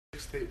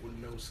mixtape with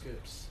no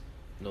skips.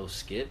 No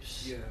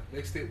skips? Yeah,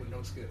 mixtape with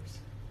no skips.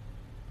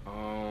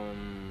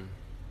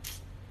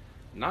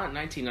 Not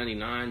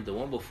 1999. The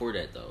one before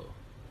that though.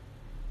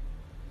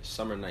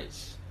 Summer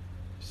Nights.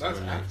 That's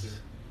Summer after.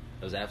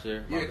 That was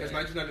after. Yeah, because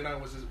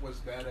 1999 was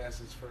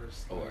Badass's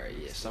first. Oh, alright,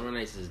 yeah. Summer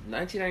Nights is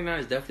 1999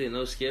 is definitely a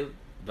no skip,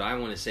 but I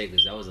want to say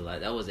because that was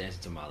the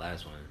answer to my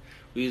last one.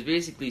 We was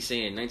basically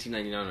saying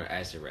 1999 or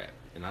acid rap,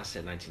 and I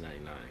said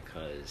 1999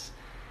 because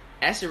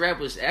acid rap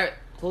was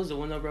close the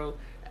window, bro.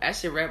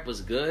 Acid rap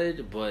was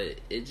good, but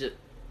it just.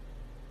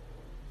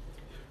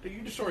 Did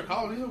you destroy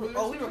colonies over there?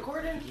 Oh, we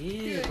recording?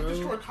 Yeah, bro. You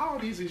destroy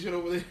colonies and shit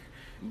over there.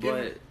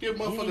 But give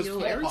motherfuckers yo,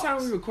 every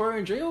smallpox. time we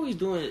recording, Dre always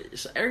doing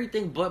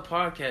everything but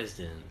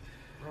podcasting.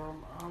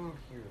 I'm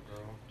here,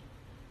 bro.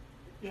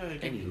 Yeah,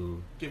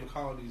 give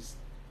colonies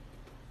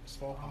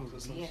smallpox or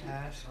some shit.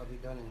 I'll be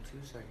done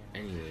in 2 seconds.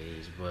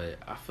 Anyways, but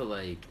I feel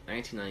like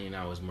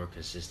 1999 was more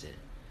consistent.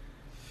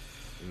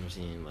 You know what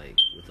I'm saying? Like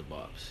with the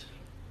bops.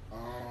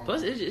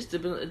 Plus, it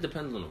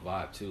depends on the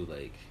vibe too.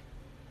 Like,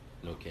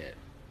 no cap.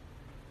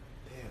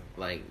 Damn.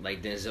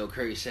 Like Denzel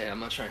Curry said, I'm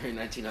not trying to hear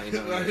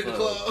 1999 in the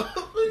club.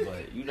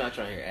 But you're not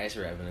trying to hear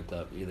acid rap in the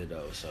club either,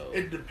 though. So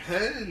it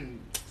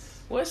depends.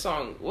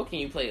 What can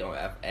you play on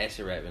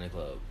acid rap in the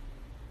club?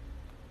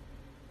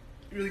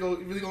 You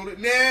really go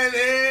nah.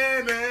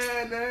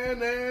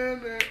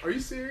 Are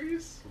you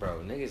serious?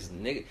 Bro,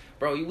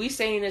 bro, we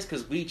saying this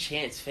because we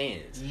Chance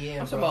fans.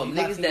 Yeah, I'm bro, talking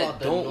about niggas that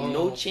don't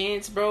know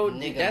Chance, bro.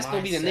 That's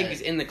gonna be the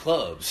niggas in the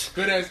clubs.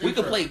 Good ass. We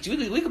could play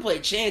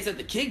Chance at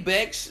the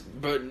kickbacks,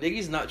 but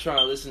niggas not trying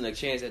to listen to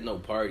Chance at no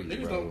parties,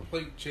 niggas bro. don't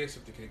play Chance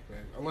at the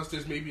kickback unless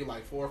there's maybe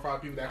like 4 or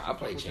 5 people that actually I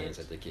play fuck with Chance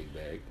at the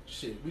kickback.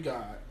 Shit, we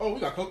got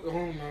Coco.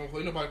 Oh no,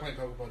 ain't nobody playing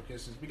Coco Butter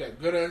Kisses. We got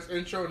good ass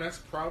intro, and that's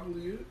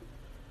probably it.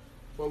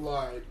 But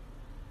like,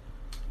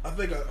 I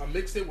think a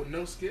mixtape with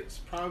no skips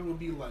probably would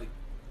be like,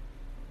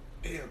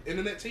 damn,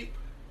 Internet Tape.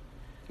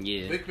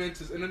 Yeah. Vic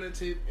Vance's Internet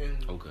Tape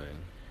and Okay.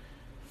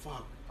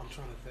 Fuck, I'm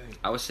trying to think.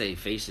 I would say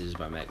Faces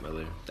by Mac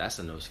Miller. That's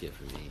a no skip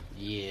for me.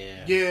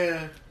 Yeah.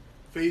 Yeah,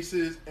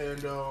 Faces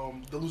and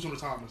Delusional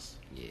Thomas.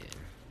 Yeah.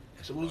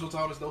 Delusional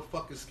Thomas, no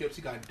fucking skips.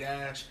 He got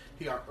Dash.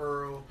 He got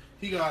Earl.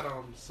 He got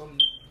some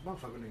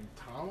motherfucker named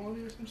Tom on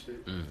here or some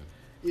shit.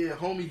 Yeah,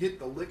 homie hit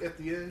the lick at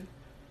the end,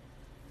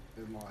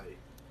 and like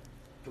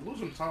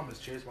Delusional Thomas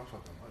changed my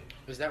fucking life.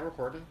 Is that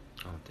recording?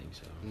 I don't think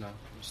so. No. I'm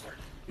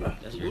starting. Yeah,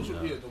 That's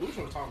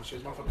Delusional Thomas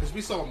changed my fucking because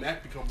we saw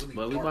Mac become really.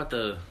 But we dark. about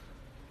to.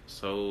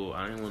 So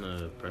I didn't want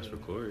to press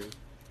record.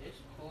 It's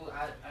cool.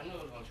 I knew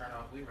it was gonna turn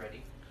off. We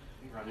ready.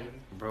 We running.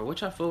 Bro, what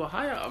y'all feel?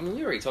 I mean,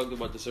 we already talked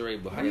about this already,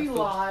 but how y'all feel?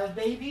 live,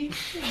 baby.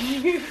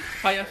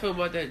 How y'all feel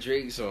about that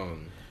Drake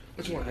song?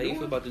 Which one? How you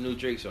feel about the new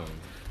Drake song?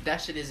 That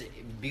shit is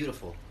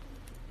beautiful.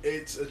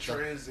 It's a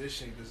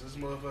transition because this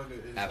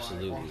motherfucker is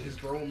Absolutely. like on his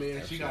grown man.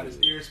 Absolutely. She got his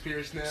ears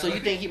pierced now. So you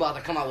think he about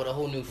to come out with a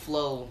whole new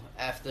flow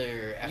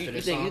after You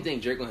this think song? you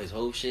think Drake on his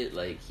whole shit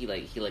like he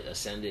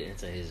ascended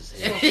into his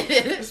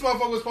this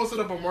motherfucker was posted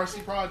up on Marcy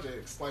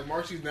Projects. Like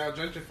Marcy's now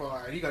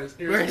gentrified. He got his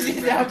ears Marcy's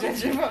pierced now now.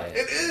 gentrified.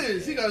 It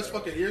is. He got his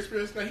fucking ears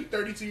pierced now. He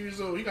 32 years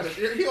old. He got his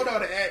ear. He don't know how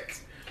to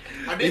act.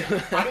 I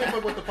didn't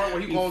fuck with the part where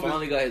he called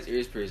finally got his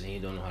ears pierced and he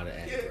don't know how to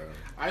act, Yeah. bro.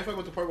 I didn't fuck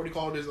with the part where he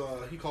called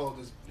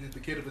the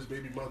kid of his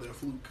baby mother a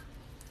fluke.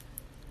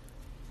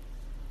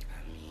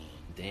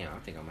 Damn, I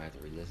think I'm gonna have to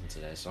re-listen to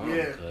that song.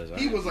 Yeah, because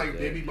he was like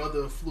baby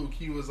mother a fluke.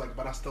 He was like,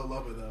 but I still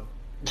love her though.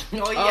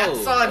 Oh yeah,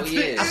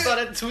 yeah. I saw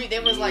that tweet.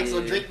 It was like, so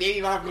Yeah. Drake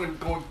maybe I'm gonna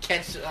go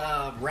catch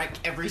wreck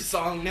every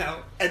song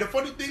now. And the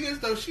funny thing is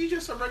though, she's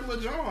just a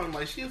regular John.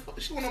 Like she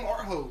one of them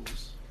art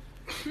hoes.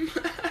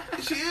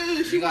 She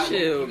is. She You got,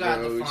 Chill, you got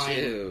bro, to define,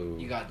 chill.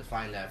 You got to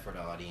define that for the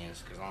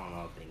audience because I don't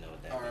know if they know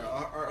what that means.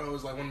 Art hoe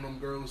is like one of them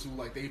girls who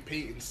like they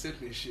paint and sip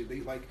and shit.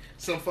 They like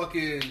some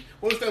fucking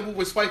what was that movie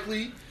with Spike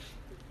Lee?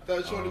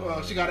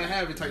 She gotta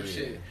have it type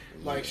shit.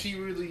 Like she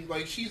really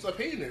like she's a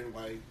painter.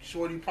 Like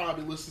Shorty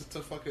probably listens to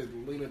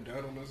fucking Lena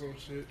Dunham or some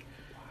shit.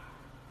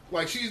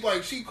 Like she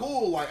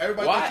cool. Like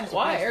everybody. thinks she's a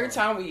Why porn every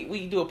star. time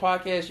we do a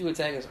podcast you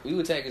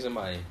attacking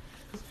somebody?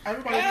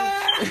 Everybody.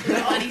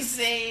 What he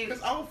saying?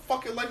 Because I don't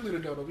fucking like Lena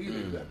Dunham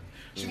either.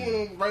 She one of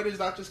them writers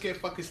I just can't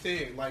fucking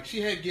stand. Like she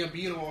had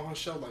Gambino on her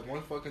show like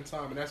one fucking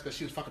time, and that's because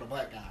she was fucking a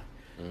black guy.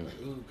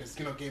 Like ooh, because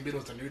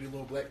Gambino's a nerdy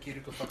little black kid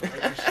who can fucking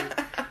write this shit.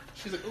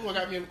 She's like, ooh, I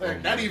got me.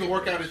 That didn't even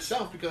work out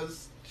itself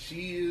because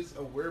she is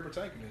a weird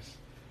protagonist.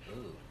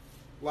 Ooh.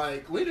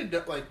 Like Lena,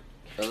 like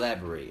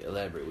Elaborate.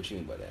 What you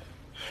mean by that?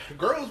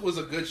 Girls was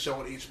a good show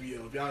on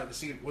HBO. If y'all ever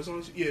seen it, was it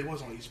on? Yeah, it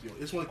was on HBO.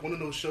 It's like one of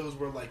those shows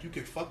where like you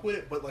can fuck with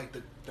it, but like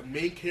the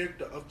main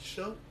character of the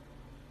show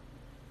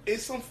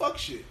is some fuck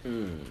shit.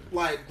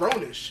 Like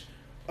Grownish,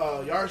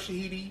 Yara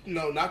Shahidi.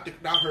 No, not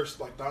her,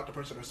 like not the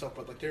person herself,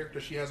 but the character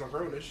she has on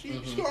Grownish.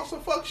 She also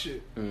fuck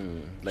shit.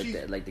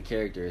 Like the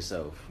character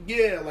itself.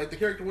 Yeah, like the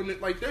character when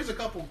like there's a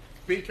couple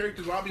big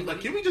characters where I'll be like,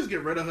 can we just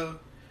get rid of her?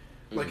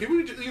 Like, can we,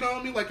 you know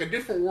what I mean? Like a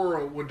different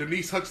world with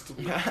Denise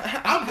Huxtable.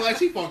 I'm glad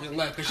she fucking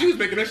left because she was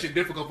making that shit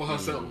difficult for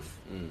herself.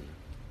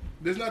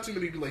 There's not too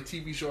many like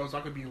TV shows I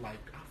could be like,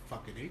 I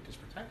fucking hate this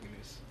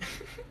protagonist.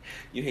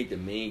 You hate the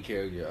main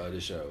character of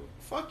the show.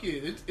 Fuck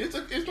it.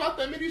 It's not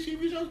that many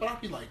TV shows, but I'd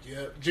be like,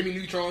 yeah, Jimmy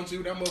Neutron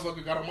too. That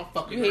motherfucker got on my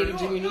fucking You hated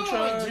nerves. Jimmy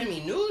Neutron?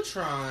 Jimmy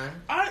Neutron.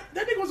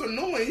 That nigga was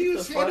annoying. He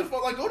was The smart fuck? as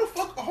fuck. Like, go to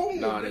fuck home.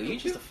 Nah, nigga, you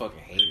just a fucking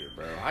hater,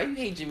 bro. How you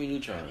hate Jimmy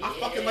Neutron? I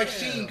fucking like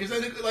Sheen because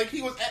that nigga, like,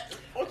 he was at.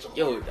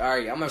 Yo,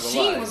 alright, I'm not gonna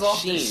Sheen lie. was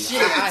off the Sheen,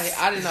 shit.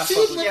 I did not Sheen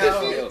fuck was with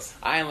off the yo. shit.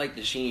 I didn't like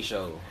the Sheen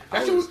show.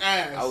 That shit was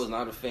ass. I was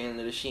not a fan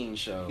of the Sheen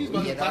show. He's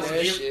about to Yeah, clap that That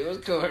alien- shit was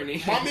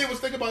corny. My man was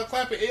thinking about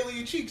clapping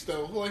alien cheeks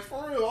though. Like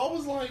for real, I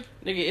was like,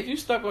 Nigga, if you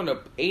stuck on an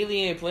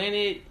alien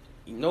planet,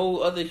 no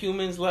other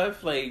humans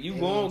left, like you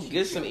Alien gonna cheeks.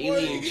 get some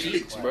alien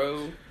cheeks,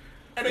 bro.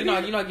 and You're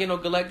then not getting no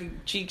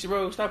galactic cheeks,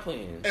 bro. Stop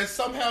playing. and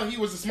somehow he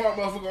was a smart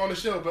motherfucker on the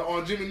show, but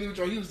on Jimmy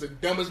Neutron, he was the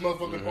dumbest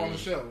motherfucker on the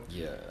show.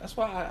 Yeah, that's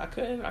why I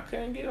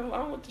couldn't get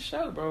along with the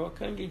show, bro. I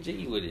couldn't get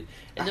jiggy with it.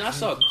 And then I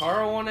saw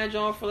Carl on that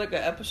joint for like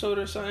an episode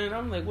or something.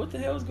 I'm like, what the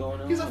hell's going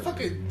on? He's a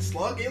fucking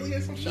slug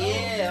alien, some shit.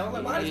 Yeah, I'm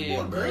like, why this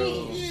boy bro.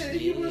 green? Yeah,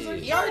 he was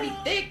like, He already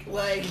thick.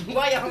 Like,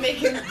 why y'all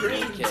making him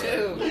green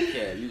too?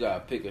 Yeah, you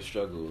gotta pick a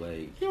struggle.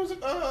 Like, He was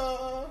like,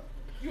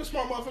 you a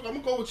smart motherfucker. I'm gonna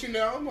go with you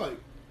now. I'm like,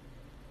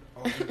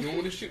 oh, you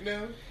doing this shit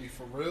now? You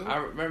for real? I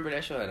remember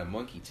that show had a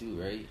monkey too,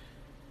 right?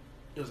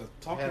 It was a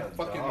talking Had a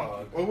fucking dog.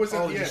 monkey. Or was it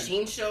Oh, the the end?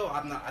 Sheen show?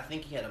 I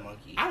think he had a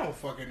monkey. I don't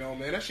fucking know,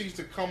 man. That shit used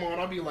to come on.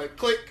 I'd be like,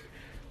 click.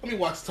 Let me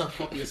watch Tough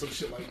Puppy or some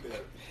shit like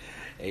that.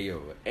 Hey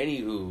yo,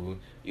 anywho,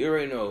 you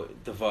already know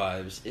the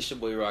vibes. It's your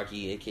boy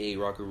Rocky, aka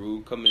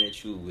Rockaroo, coming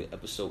at you with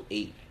episode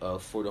 8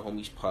 of For the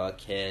Homies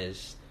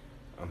podcast.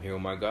 I'm here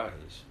with my guys.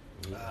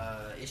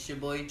 It's your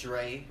boy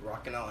Dre,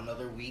 rocking out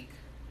another week.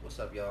 What's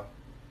up, y'all?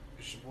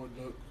 It's your boy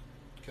Nook.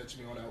 Catch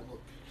me on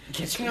Outlook.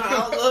 Catch me on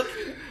Outlook.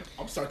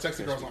 I'm start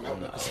texting girls on me on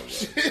Outlook. or some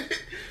Outlook.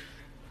 shit.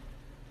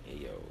 Hey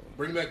yo,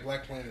 Bring back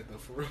Black Planet though,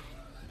 for real.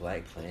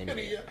 Black Planet.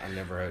 Yeah. I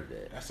never heard of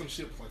that. That's some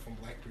shit like from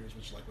Blackbeards,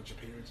 which like with your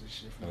parents and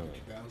shit from the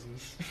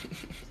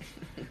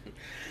 2000s.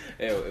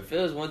 Yo, if it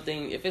was one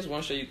thing, if it's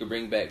one show you could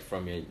bring back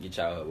from your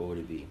childhood, what would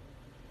it be?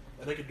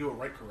 And they could do it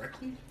right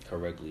correctly.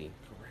 Correctly.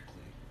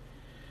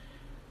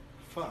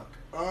 Fuck.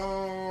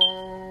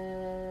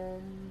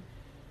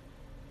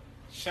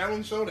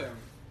 Shaolin Showdown.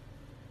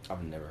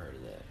 I've never heard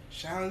of that.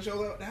 Shaolin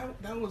Showdown.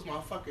 That was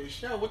my fucking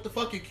show. What the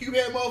fucking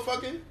Cube-head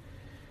motherfucker?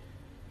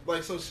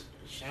 Like so,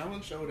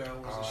 Shaolin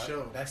Showdown was a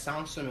show. That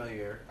sounds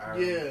familiar. I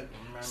Yeah. remember.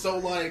 So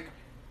like,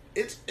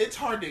 it's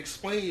hard to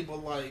explain,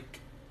 but like,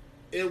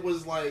 it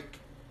was like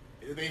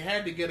they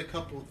had to get a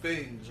couple of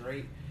things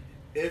right.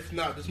 If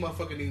not, this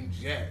motherfucker named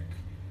Jack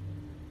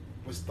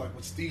would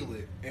steal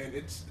it, and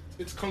it's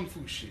kung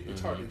fu shit.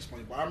 It's hard to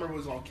explain, but I remember it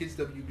was on Kids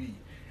WB,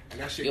 and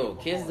that shit. Yo,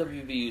 go Kids hard.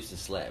 WB used to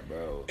slap,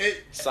 bro.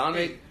 It-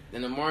 Sonic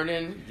in the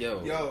morning, Yo,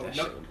 that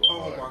shit would go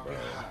oh hard, my bro.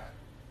 god,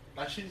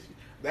 that shit.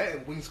 That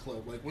and Wings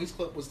Club, like Wings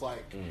Club was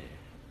like,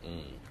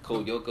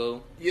 Code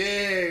Yoko.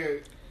 yeah.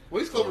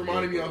 Wings Club Oh,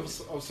 reminded me yeah,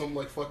 of some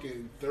like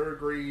fucking third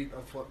grade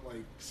of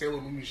like Sailor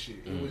Moon shit.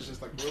 It was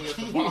just like really at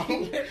the Mm.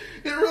 bottom. It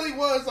really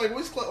was like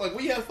Wings Club. Like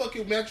we have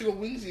fucking magical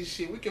wings and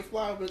shit. We can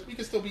fly, but we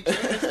can still be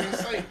terrorists in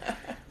sight.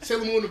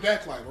 Sailor Moon in the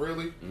back, like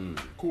really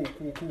cool.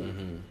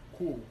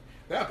 Cool.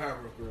 That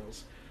Powerpuff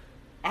Girls.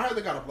 I heard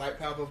they got a black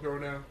Powerpuff Girl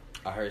now.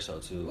 I heard so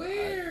too.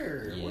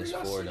 Where? Yeah, Where it's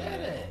y'all four see of them that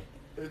now. at?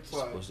 It's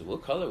like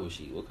What color was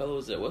she? What color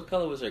was that? What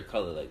color was her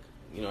color? Like,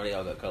 you know, they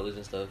all got colors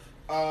and stuff.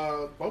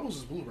 Bubbles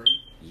is blue, right?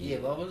 Yeah,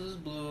 Bubbles is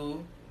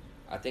blue.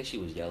 I think she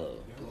was yellow.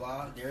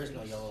 There is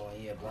no yellow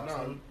one. Yeah, No,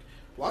 Blossom.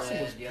 Blossom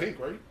was Red, yeah. pink,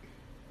 right?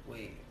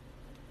 Wait,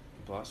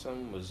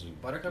 Blossom was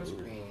Buttercup's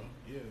blue. green.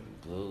 Yeah.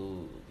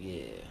 Blue,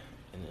 yeah.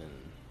 And then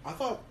I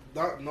thought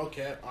no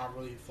cap. I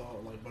really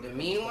thought like The Buttercup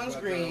mean was one's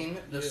black green, now.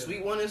 the Yeah.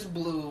 sweet one is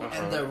blue, Uh-huh.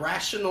 and the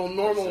rational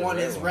normal That's the one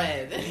red is one.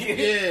 red.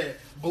 Yeah,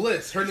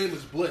 Bliss. Her name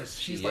is Bliss.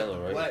 She's She's like yellow,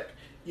 the right? black.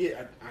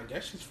 Yeah, I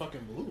guess she's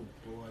fucking blue.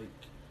 But like,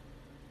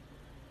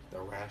 The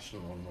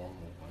rational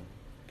normal one.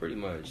 pretty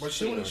much. but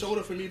she only showed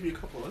up for maybe a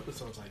couple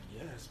episodes. Like,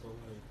 yes, but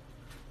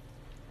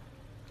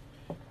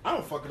like, I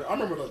don't fucking. I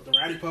remember the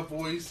Ratty Puff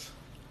Boys.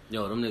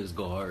 Yo, them niggas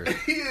go hard.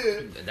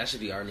 Yeah, That should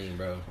be our name,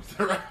 bro.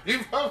 the Ratty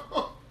Puff.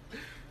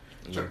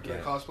 Yo,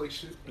 That cosplay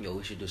shit. yo,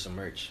 we should do some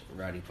merch.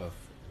 Rowdy Puff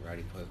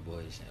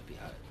Boys. That'd be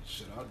hot.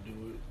 Shit, I'll do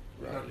it.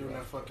 We're not Ratty doing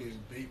that Puff. fucking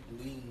Bape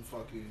Lean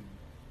fucking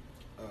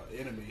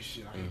anime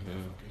shit. I hate that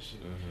fucking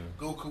shit.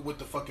 Goku with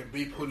the fucking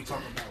Bape hoodie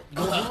talking about.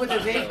 Go with the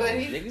Yo, big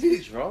buddy. niggas be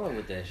drawing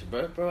with that shit,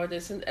 bro. At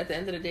the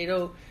end of the day,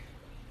 though,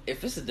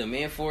 if it's a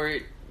demand for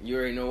it, you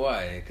already know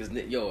why. Cause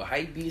yo,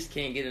 hype beast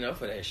can't get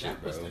enough of that shit,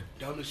 That bro. was the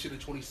dumbest shit of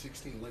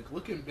 2016. Like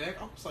looking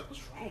back, I was like,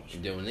 "What's wrong with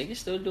you?" Yo, niggas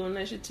still doing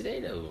that shit today,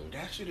 though.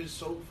 That shit is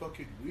so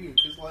fucking weird.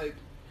 Cause like,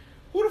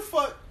 who the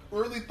fuck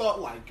really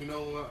thought like, you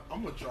know what?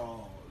 I'm gonna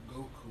draw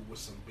Goku with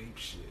some Bape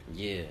shit.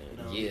 Yeah,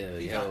 know, yeah,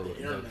 he yo, got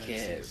the Air no cap.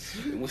 Maxes.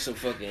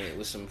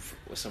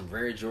 with some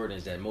rare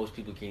Jordans that most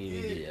people can't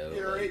even get, yo.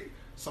 Yeah, like, right.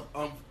 Some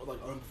like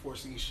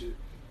unforeseen shit.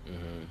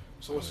 mhm.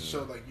 So what's the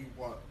show like you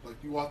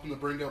want them to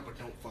bring up, but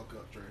don't fuck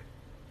up, Dre?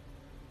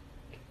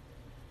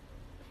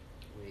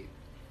 Wait,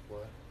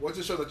 what? What's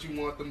the show that you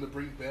want them to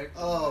bring back?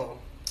 Oh,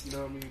 You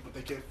know what I mean? But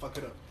they can't fuck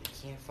it up.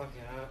 They can't fuck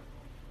it up.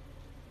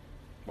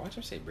 Watch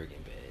him say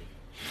Breaking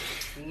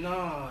Bad.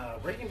 Nah,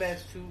 Breaking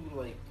Bad's too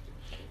like.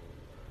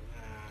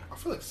 I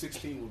feel like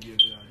 16 would be a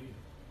good idea.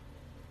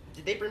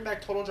 Did they bring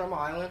back Total Drama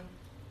Island,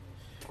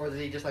 or did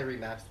they just like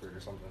remaster it or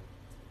something?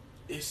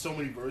 It's so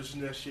many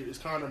versions of that shit. It's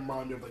kind of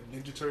remind me of like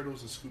Ninja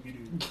Turtles and Scooby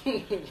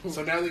Doo.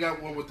 So now they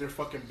got one with their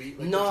fucking beat.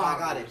 Like, No, I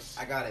got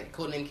it.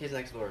 Codename Kids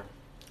Next Door.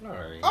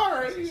 Alright.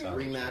 Alright, That's a yeah.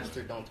 solid Remastered,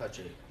 choice. don't touch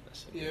it.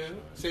 That's a good Yeah, choice.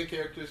 same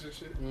characters and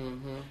shit.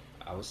 Mm-hmm.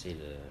 I would say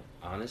the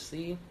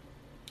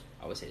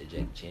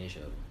Jackie Chan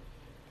show.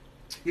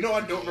 You know,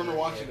 I don't remember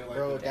watching it. Like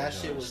Bro, that. that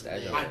shit was. that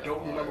lit. I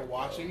don't remember hard,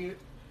 watching bro. it,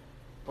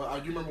 but I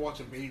do remember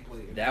watching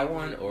Beyblade. And That Beyblade,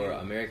 one or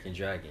yeah. American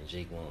Dragon,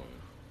 Jake Long.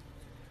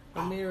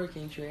 Oh.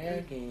 American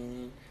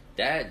Dragon.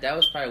 That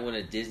was probably one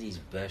of Disney's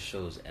best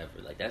shows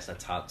ever. Like that's a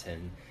top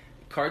 10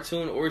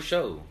 cartoon or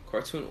show.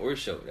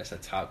 That's a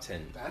top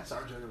 10. That's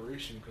our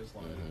generation, because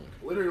like Mhm.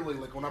 literally,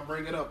 like when I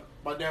bring it up,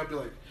 my dad would be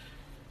like,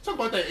 "Talk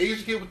about that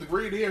Asian kid with the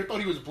green hair.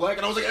 Thought he was black,"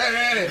 and I was like,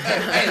 "Hey,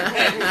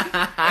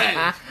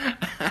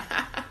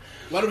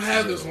 let him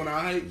have this one,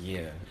 alright."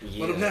 Yeah.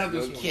 Let him have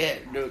this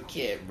one. No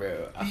cap,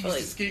 bro. I He feel like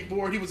used to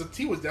skateboard. He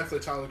was definitely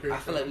a Tyler Creator. I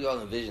feel like we all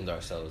envisioned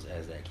ourselves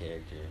as that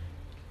character.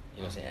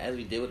 You know what I'm saying? As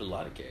we did with a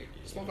lot of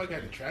characters. This motherfucker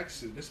had a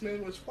tracksuit. This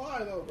man was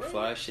fly though, bro.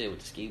 Fly shit with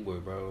the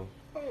skateboard, bro.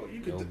 Oh, you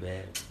could. No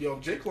bad. Yo,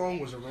 Jake Long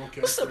was a real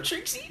character. What's up,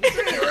 Trixie?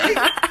 Yeah,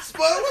 right? Spud,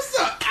 what's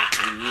up?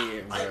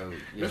 Yeah, bro.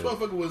 This Yo,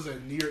 motherfucker was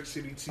in New York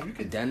City too. You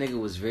could. that nigga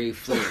was very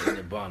fluent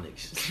in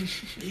Ebonics.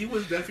 He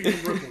was definitely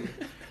from Brooklyn.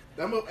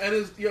 That mo- and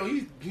his, yo,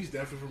 he's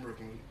definitely from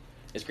Brooklyn.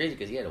 It's crazy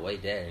because he had a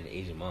white dad and an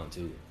Asian mom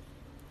too.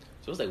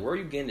 So it's like, where are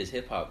you getting this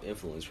hip hop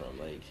influence from?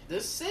 Like, The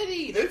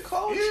city, the It's-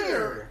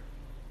 culture.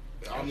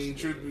 I mean,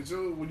 truth be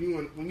told, when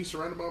you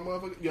surrounded by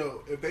motherfuckers,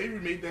 yo, if they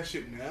remade that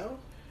shit now,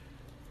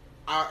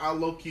 I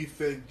low key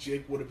think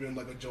Jake would have been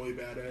like a Joey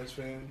Badass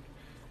fan,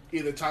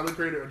 either Tyler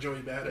Creator or Joey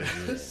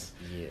Badass.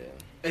 yeah.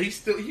 And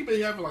he may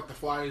have like the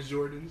flyest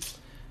Jordans.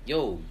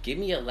 Yo, give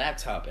me a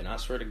laptop and I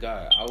swear to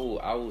God,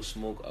 I will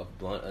smoke a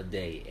blunt a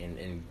day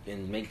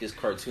and make this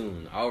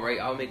cartoon.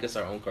 I'll make us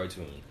our own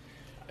cartoon.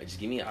 Just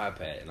give me an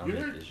iPad and I'll You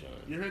make heard, this joint.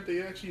 you heard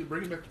they actually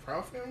bringing back the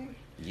Proud Family,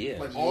 Yeah.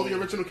 like all the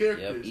original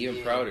characters. Yep, Even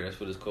Yeah. Prouder, that's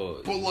what it's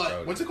called. But Even like,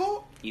 Prouder. what's it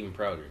called? Even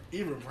Prouder.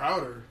 Even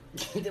Prouder.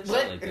 what,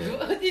 like that.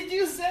 what did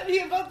you say me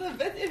about the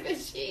vending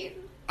machine?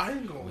 I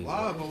ain't gonna Wait,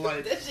 lie, what? but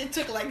like, That shit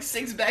took like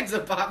 6 bags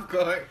of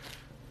popcorn.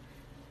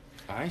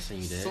 I ain't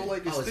seen you that. so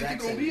like, is Sticky Zach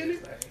gonna said be in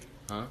it. it?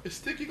 Huh? Is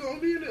Sticky gonna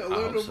be in it? I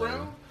Orlando hope so.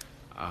 Brown?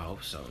 I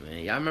hope so,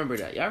 man. Y'all remember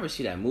that? Y'all ever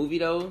see that movie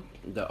though?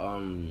 The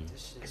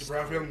The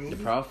Proud Family movie.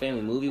 the Proud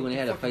Family movie when they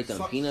had to fight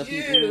them peanut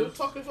people. Yeah,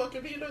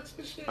 fucking peanuts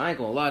and shit. I ain't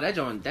gonna lie, that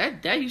joint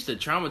that used to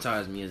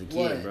traumatize me as a kid,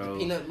 What, bro. the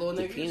peanut little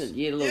The niggas? peanut,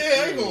 yeah, the little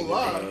Yeah, I ain't peanut gonna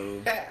lie.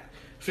 niggas, bro.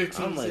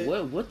 15 I'm like,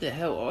 cent. what the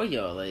hell are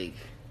y'all like?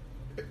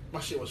 My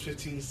shit was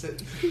 15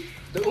 cents.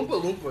 The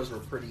Oompa Loompas were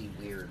pretty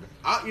weird.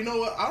 You know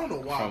what? I don't know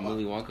why. From but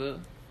Willy Wonka?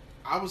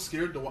 I was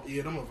scared to watch.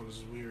 Yeah, them motherfuckers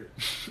was weird.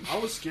 I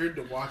was scared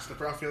to watch the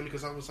Proud Family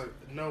because I was like,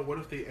 no, what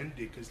if they ended?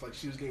 Because like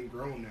she was getting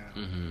grown now.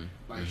 Mm-hmm.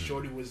 Like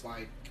Shorty was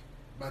like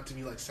about to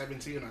be like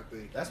 17, I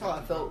think. That's how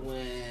I felt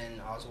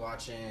when I was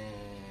watching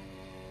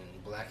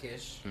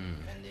Blackish, Mm.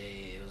 and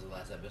it was the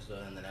last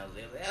episode, and then I was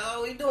like,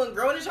 "Oh, we doing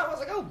grownish?" I was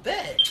like, "Oh,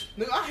 bet."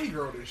 Nigga, I hate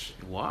grownish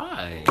shit.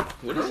 Why?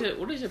 What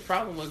is your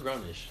problem with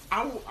grownish?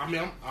 I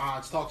mean,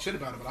 I talk shit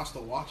about it, but I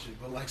still watch it.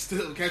 But like,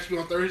 still catch me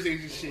on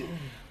Thursdays and shit.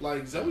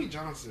 Like Zoe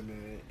Johnson,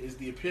 man, is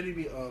the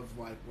epitome of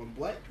like when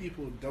black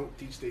people don't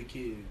teach their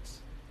kids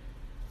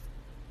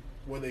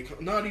where they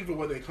not even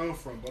where they come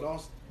from, but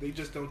also they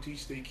just don't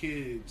teach their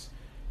kids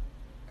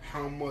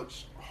how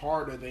much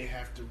harder they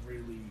have to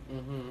really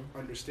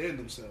understand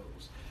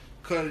themselves.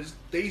 Cause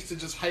they used to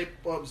just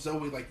hype up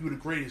Zoe like you the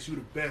greatest, you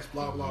the best,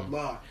 blah blah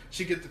blah.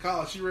 She get to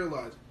college, she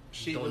realized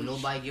she Don't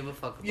nobody give a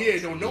fuck about yeah, you.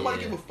 don't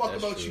nobody Yeah, give a fuck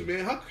that's about true. you,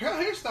 man. Her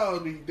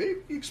hairstyles they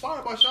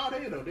inspired by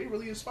Sade though. They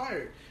really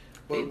inspired.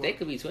 But They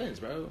could be twins,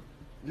 bro.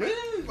 man,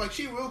 like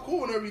she real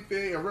cool and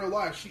everything. In real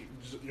life, she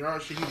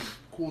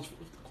coolest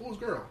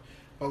girl.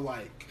 But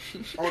like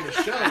on the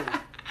show,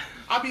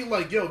 I be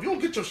like, yo, if you don't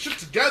get your shit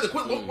together,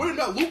 quit worrying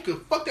about Luca.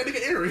 Fuck that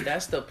nigga Aaron.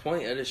 That's the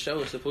point of the show.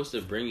 It's supposed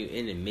to bring you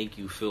in and make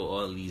you feel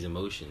all these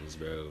emotions,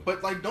 bro.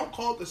 But like, don't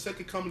call it the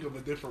second coming of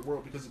a different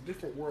world because a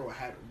different world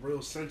had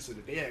real sense in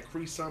it. They had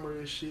Cree Summer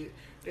and shit.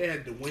 They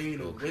had Dwayne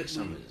Bro, and Chris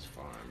Whitley. Summers is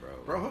fine, bro.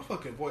 Bro, her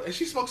fucking voice, and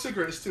she smokes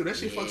cigarettes too. That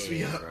shit fucks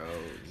me up. bro.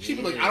 She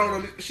be like, Yeah. I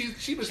don't know. She been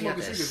She got smoking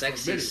that cigarettes for a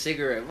sexy minute.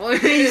 cigarette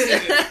voice.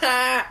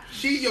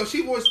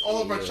 She voiced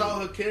all of her Yeah.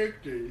 childhood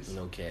characters.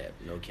 No cap.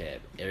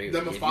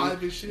 Number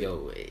 5 and shit.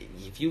 Yo,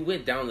 if you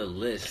went down the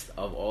list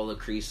of all of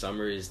Cree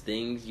Summers'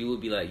 things, you would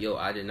be like, yo,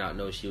 I did not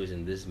know she was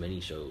in this many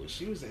shows.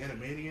 She was the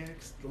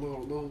Animaniacs, the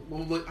little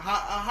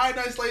high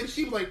nice lady.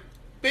 She was like,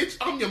 "Bitch,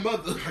 I'm your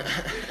mother."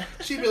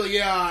 She'd be like,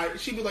 "Yeah."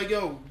 She'd be like,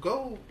 "Yo,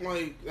 go."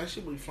 Like that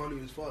shit would be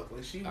funny as fuck.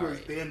 Like she All was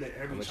right. damn near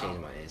I'm every gonna change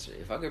child. my answer.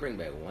 If I could bring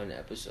back one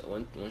episode,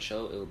 one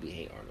show, it would be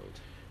Hey Arnold.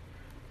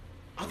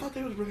 I thought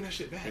they was bringing that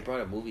shit They back.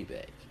 brought a movie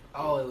back.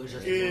 Oh, it was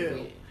just a Yeah.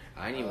 movie.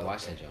 I didn't even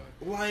watch that joint.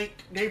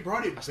 Like, they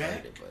brought it I started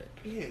back. it, but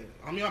Yeah,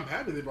 I mean, I'm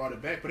happy they brought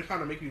it back, but it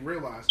kind of makes me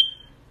realize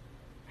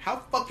how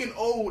fucking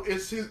old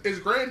is his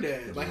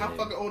granddad? Like, how Yeah.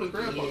 fucking old is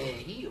grandpa? Yeah,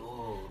 he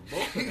old.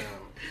 Both of them.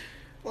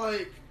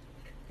 Like,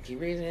 he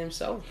raising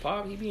himself,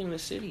 Pop. He be in the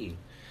city.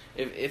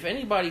 If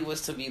anybody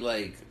was to be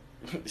like,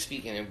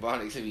 speaking in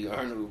Bonics, to be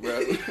Arnold, bro.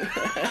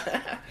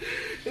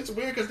 it's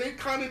weird because they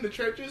kind of in the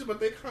churches, but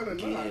they kind of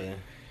not. Yeah.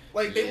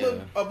 Like, they Yeah.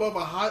 live above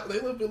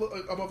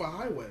a above a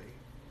highway.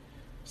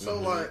 So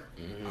like,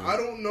 I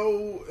don't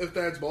know if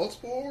that's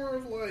Baltimore or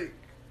if like,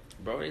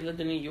 Bro, they lived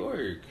in New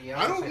York. Yeah,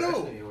 I would don't say that's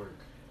know. New York.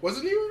 was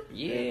it New York?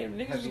 Yeah, niggas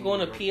was Heavy going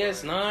to New York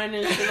PS9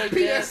 and shit like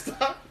P.S.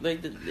 that.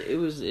 Like it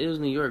was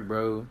New York,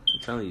 bro.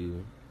 I'm telling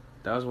you,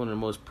 that was one of the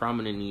most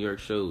prominent New York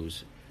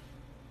shows.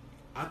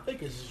 I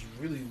think it's just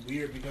really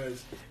weird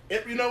because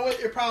you know what?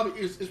 It probably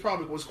is. It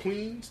probably was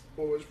Queens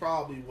or it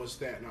probably was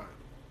Staten Island.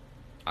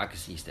 I could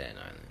see Staten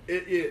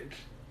Island.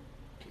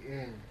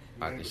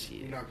 I can see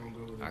it. You're not gonna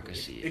go with it. I can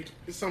see it.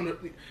 It's some of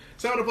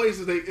the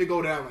places it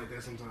go down like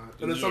that sometimes,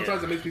 and then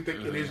sometimes Yeah. it makes me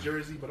think it is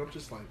Jersey, but I'm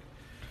just like,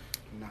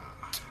 nah.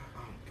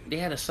 I'm good. They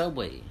had a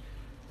Subway.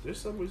 There's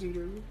subways in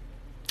Jersey.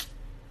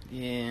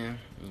 Yeah.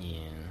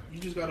 You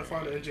just gotta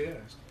find an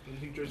NJS,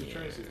 the New Jersey Yeah.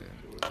 Transit.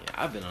 Yeah,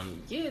 I've been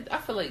on. Yeah, I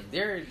feel like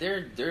their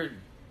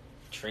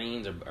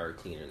trains are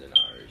cleaner than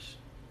ours.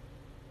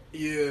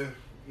 Yeah,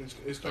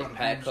 it's kind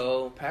Like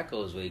of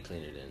Paco is way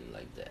cleaner than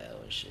like the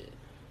L and shit.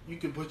 You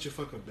can put your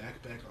fucking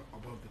backpack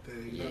above the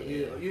thing. Yeah.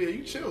 Yeah,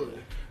 you chillin'.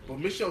 But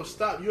miss your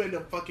stop, you end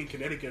up fucking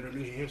Connecticut or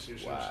New Hampshire. Or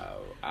some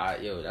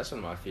Wow, that's one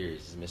of my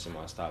fears is missing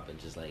my stop and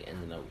just like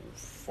ending up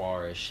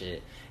far as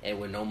shit and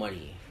with no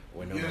money.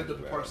 With no shit. You money, end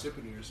up in bro.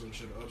 Parsippany or some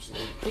shit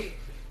upstate.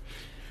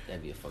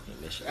 That'd be a fucking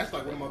mission. That's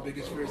like one of my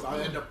biggest fears.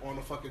 I end up on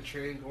a fucking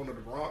train going to the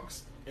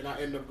Bronx, and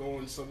I end up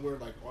going somewhere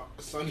like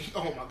sunny.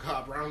 Oh my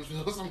god,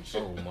 Brownsville or some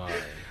shit. Oh my!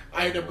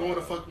 I end up going to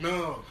wow. fuck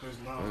no, cause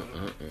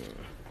no.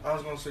 I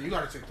was gonna say you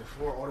gotta take the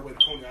 4 all the way to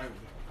Coney Island.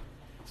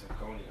 To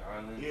Coney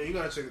Island. Yeah, you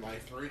gotta take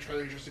like 3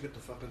 trains just to get to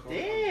fucking Coney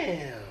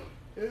Damn.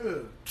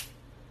 Island. Yeah.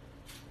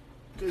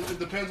 Cause it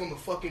depends on the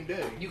fucking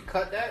day. You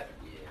cut that?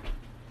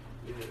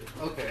 Yeah.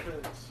 Yeah. Okay.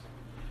 Depends.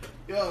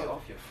 Get Yo.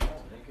 off your phone,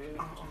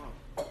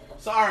 nigga.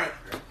 So all right.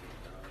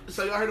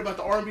 So y'all heard about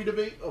the R&B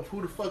debate of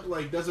who the fuck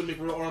like doesn't make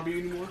real R&B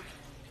anymore?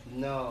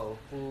 No.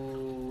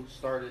 Who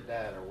started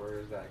that or where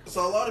is that?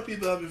 So a lot of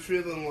people have been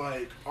feeling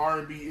like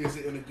R&B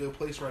isn't in a good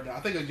place right now. I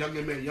think a Young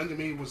and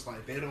Me was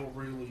like they don't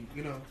really,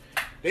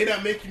 they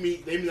not making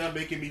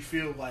me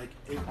feel like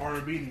it's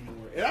R&B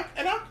anymore.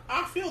 And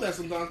I feel that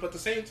sometimes, but at the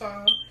same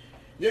time,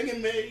 Young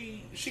and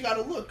May, she got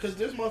to look because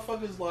there's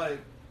motherfuckers like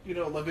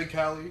Levin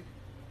Cali,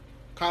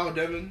 Kyle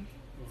Devin.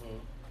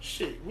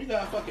 Shit, we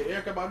got fucking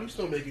Erykah Badu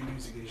still making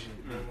music and shit.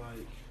 And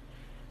like,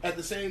 at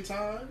the same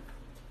time,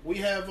 we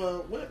have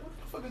what the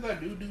fuck is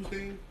that dude's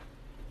name?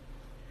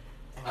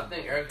 I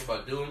think Erykah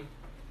Badu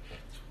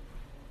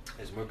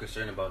is more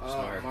concerned about just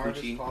her Marvis,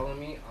 coochie. follow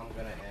me. I'm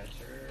gonna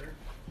answer.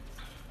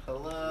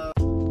 Hello.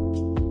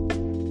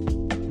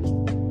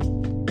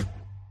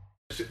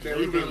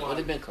 Would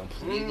have been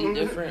completely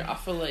different. I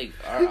feel like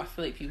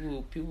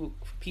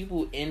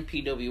people in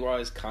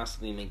PWRs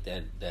constantly make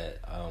that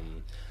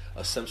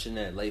assumption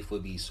that life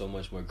would be so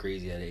much more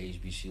crazy at an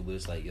HBCU, but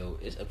it's like, yo,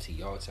 it's up to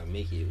y'all to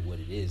make it what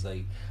it is.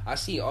 Like, I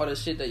see all the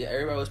shit that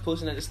everybody was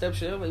posting at the step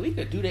show. I'm like, we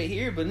could do that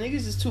here, but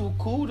niggas is too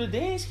cool to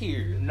dance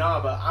here.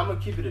 Nah, but I'm gonna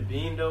keep it a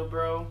bean though,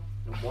 bro.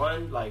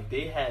 One, like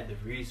they had the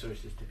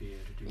resources to be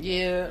able to do that.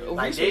 Yeah,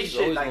 Like resources they always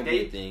shit, like gonna be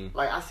a they, thing.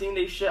 like I seen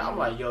they shit. I'm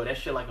like, yo, that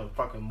shit like a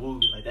fucking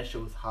movie. Like that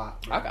shit was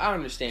hot. Bro. I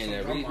understand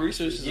that. Some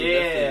Resources are Yeah,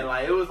 definitely-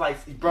 like it was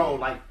like, bro,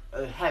 like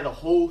it had a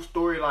whole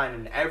storyline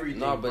and everything.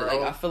 No, but bro.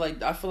 like I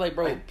feel like,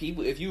 bro, Like-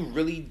 people, if you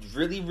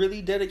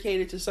really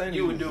dedicated to something,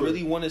 You you would do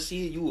really it. want to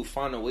see it, you would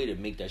find a way to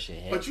make that shit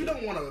happen. But you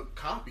don't want to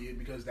copy it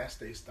because that's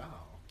their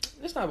style.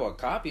 It's not about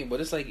copying,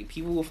 but it's like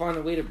people will find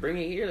a way to bring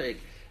it here, like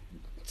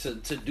to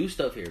do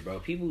stuff here, bro.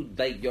 People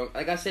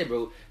like I said,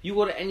 bro. You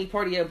go to any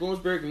party at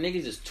Bloomsburg,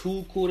 niggas is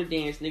too cool to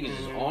dance. Niggas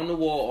is on the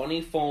wall, on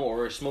their phone,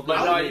 or smoking.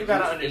 But no, out you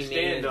gotta with their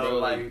understand mans, though, bro.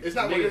 like It's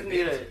not niggas really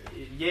need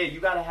a, you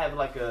gotta have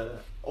like a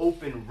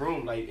open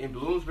room. Like in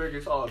Bloomsburg,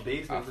 it's all I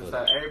basements feel and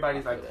stuff. that.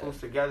 Everybody's I like feel close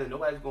that. together.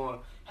 Nobody's gonna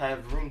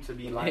have room to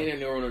be Ain't like, in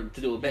there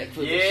to do a backflip.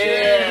 and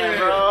yeah, shit.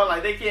 bro.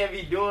 Like they can't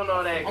be doing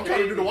all that. I'm crazy.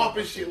 trying to do the WAP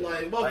and shit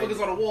like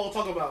motherfuckers on the wall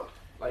talk about.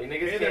 Like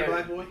niggas Hey there, can't.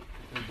 black boy.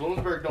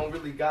 Bloomsburg don't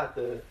really got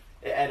the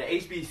at an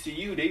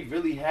HBCU. They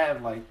really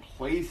have like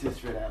places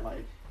for that.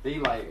 Like they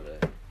like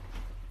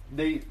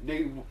they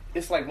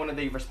it's like one of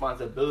their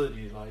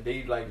responsibilities. Like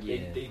they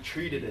they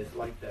treat it as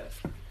like that.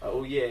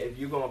 Oh yeah, if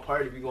you're gonna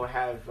party, we're gonna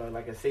have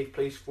like a safe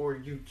place for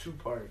you to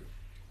party.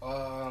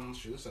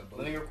 Shoot, what's up,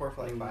 Let me record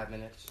for like 5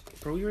 minutes.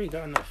 Bro, we already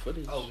got enough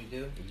footage. Oh, we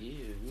do? Yeah,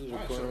 we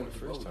was recording the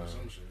first time.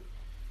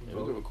 Yeah,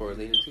 we could record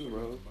later too,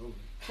 bro.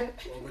 Or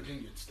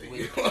Virginia State.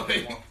 We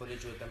want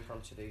footage with them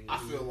from today. I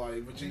feel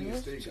like Virginia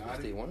State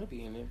got They it. want to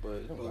be in it, but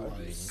it don't But gotta like,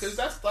 be in it. cause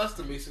that's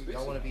the Mason.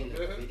 Y'all want to be in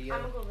the I'm video?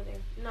 gonna go over there.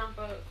 No,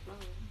 but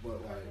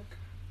But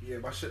like, Yeah,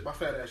 my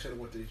fat ass should have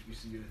went to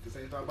HBCU at the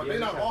same time. But Yeah, they're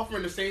not okay.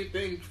 offering the same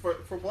thing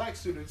for black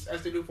students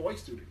as they do for white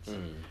students.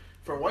 Mm.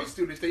 For white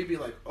students, they'd be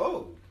like,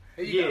 oh,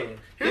 here you Yeah, go.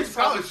 Here's this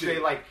college college say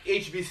shit. like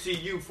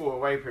HBCU for a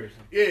white person.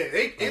 Yeah,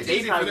 Like, it's they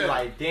easy for probably them.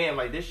 like, damn,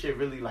 like this shit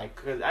really like,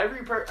 cause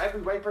every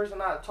white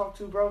person I talk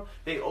to, bro,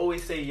 they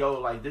always say, yo,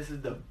 like this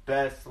is the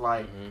best,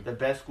 like the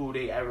best school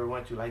they ever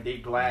went to. Like they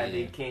glad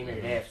they came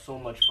here. They have so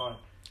much fun.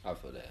 I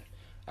feel that.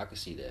 I could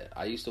see that.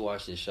 I used to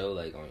watch this show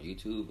like on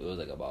YouTube. It was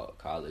like about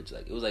college.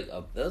 Like it was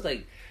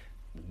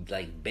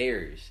like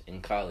bears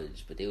in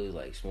college, but they was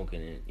like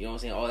smoking and you know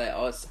what I'm saying.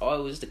 All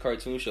it was just a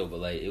cartoon show, but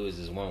like it was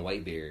this one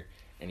white bear,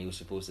 and he was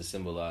supposed to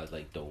symbolize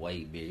like the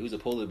white bear. He was a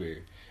polar bear,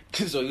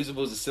 so he was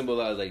supposed to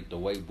symbolize like the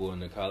white boy in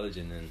the college.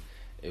 And then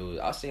it was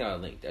I'll send y'all a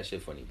link. That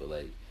shit funny, but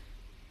like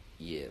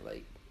yeah,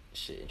 like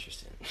shit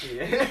interesting.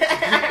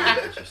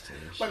 Yeah. Interesting.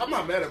 Like, I'm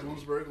not mad at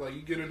Bloomsburg. Like,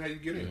 you get in how you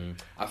get in. Mhm.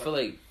 I feel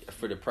like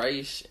for the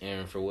price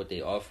and for what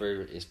they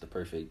offer, it's the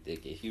perfect.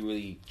 Like, if you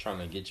really trying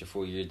to get your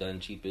 4 year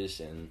done cheapest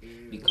and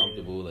be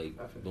comfortable, like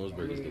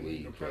Bloomsburg is the way.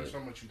 It depends But,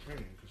 how much you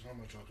paying, because how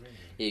much y'all paying.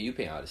 yeah, you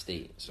paying out of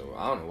state, so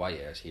I don't know why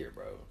your ass here,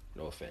 bro.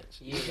 No offense.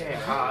 You can't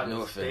hide No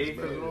no offense, stay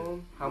for bro.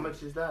 long. How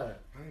much is that?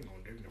 I ain't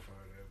gonna dignify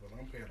that, but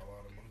I'm paying a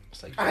lot of money.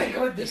 It's like I ain't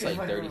gonna it's think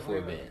like about 34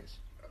 it. bands.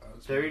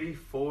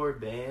 34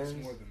 bands.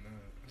 It's more than that.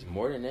 It's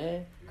more than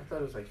that. I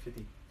thought it was like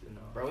 50. No,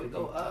 Bro, it 50.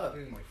 go I up.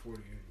 think like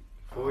 48.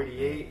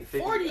 48. 50,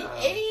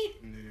 48?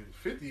 Yeah,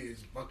 50 is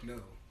Bucknell.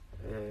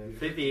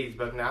 58 is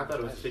buck now. I thought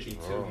it was 52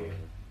 Wrong. here.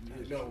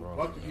 No, wrong,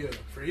 Buck, man. yeah,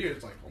 for here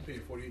it's like I'm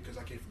paying 48 because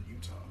I came from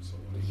Utah. So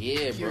like,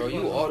 Yeah, bro,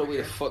 you all the way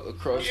the fuck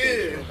across.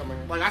 yeah,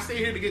 like I stay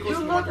here to get close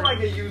You to my look like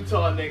a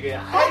Utah nigga.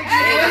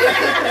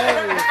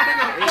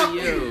 Hey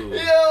yo.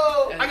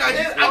 Yo, I got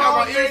it my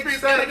all ear makes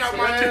experience and I got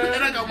my sense,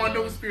 and I got my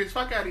nose experience.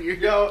 Fuck out of here.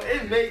 Yo,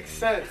 it makes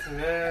sense,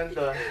 man.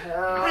 The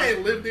hell? I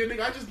ain't lived there,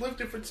 nigga. I just lived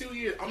there for 2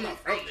 years. I'm not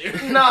from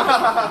there.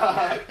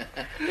 Nah,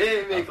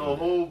 it make a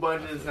whole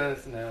bunch of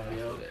sense now,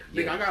 yo.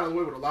 Nigga, I got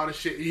away with a lot of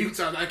shit in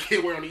Utah that I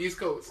can't wear on the East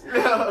Coast.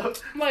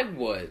 Like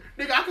what?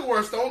 Nigga, I could wear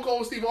a Stone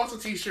Cold Steve Austin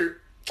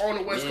t-shirt on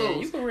the West Man,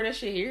 Coast. you can wear that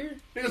shit here.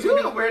 Niggas You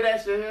gonna don't wear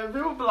that shit here.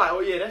 People be like, oh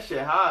yeah, that shit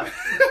hot.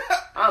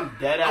 I'm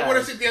dead I wore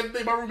that ass. shit the other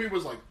day. My roommate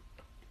was like,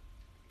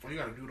 "Oh, you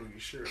gotta do it on your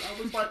shirt."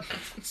 I was like,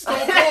 "Stone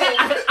Cold."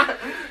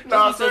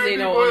 Nah, Just because they certain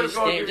don't people is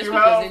gonna understand, give just you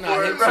because hell they for not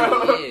it, hip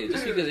bro. to it, yeah,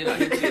 just because they not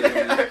hip to it, you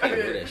can't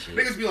wear that shit.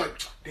 Niggas be like,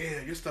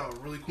 "Damn, your style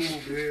really cool,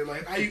 man.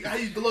 Like, how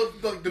you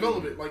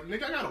develop it? Like,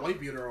 nigga, I got a white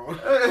beater on.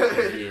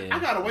 Yeah, I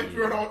got a white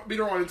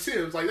beater on in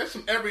Tim's. Like, that's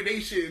some everyday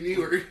shit in New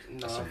York.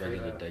 That's Nah, some I feel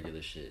regular, that.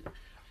 regular shit.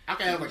 I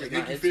can have like a Just not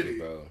Yankee hip to it, fitted,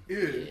 bro. Yeah.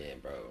 Yeah,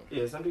 bro.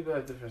 Yeah, some people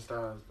have different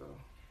styles though.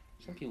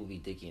 Some people be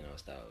dicky on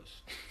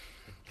styles.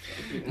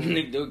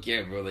 Nigga don't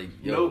care, bro. Like,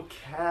 No yo,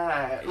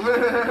 cap.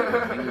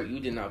 you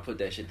did not put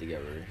that shit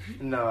together.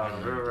 No,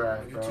 real right,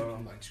 It took bro.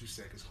 you like 2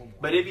 seconds. Come on.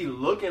 But it be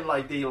looking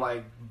like they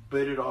like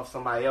bit it off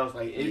somebody else.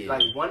 Like it, Yeah.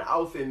 like one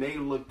outfit may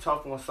look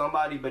tough on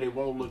somebody, but it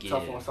won't look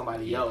tough Yeah. on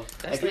somebody Yeah. else.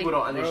 That's And people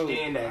like, don't bro,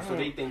 understand I that, so don't-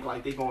 they think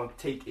like they gonna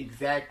take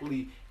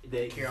exactly the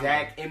Yeah.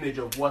 exact image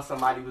of what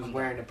somebody was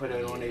wearing and put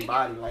it on their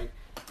body. Like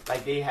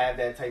they have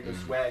that type of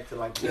swag to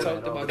like. We pull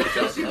talked that about off. this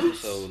last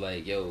episode.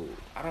 Like, yo,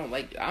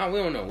 we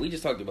don't know. We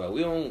just talked about it.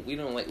 We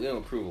don't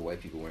approve of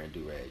white people wearing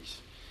do rags.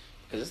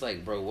 Cause it's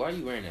like, bro, why are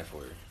you wearing that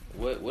for?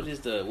 What is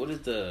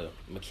the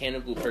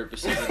mechanical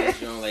purposes of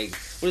this? You know, like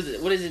what is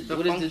it? What is it? The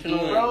What is this functional-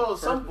 doing?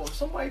 Bro,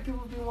 some white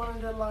people be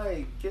wanting to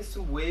like get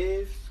some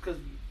waves because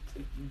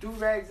do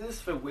rags is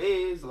for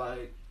waves.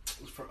 Like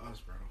It's for us,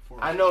 bro.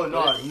 For I us. know,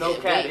 no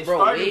cat. It bro,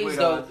 started waves with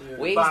though. us.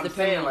 Waves But I'm depend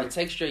saying, on like, the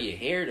texture of your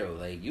hair though.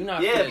 Like you're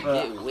not Yeah, gonna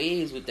but- get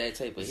waves with that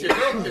type of It's your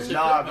hair. girl- it's your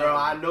Nah, girl, bro.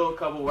 I know a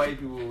couple white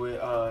people with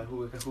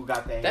who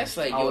got that. That's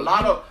like, a yo,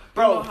 lot you of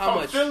bro know how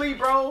from much- Philly,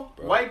 bro.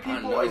 Bro, White I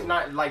people know. is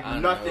not like I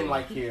nothing know.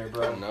 like here,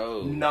 bro. I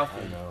know.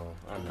 Nothing.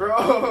 I know.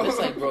 Bro. It's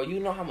like, bro,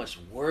 you know how much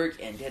work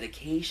and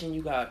dedication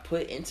you gotta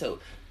put into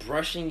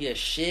brushing your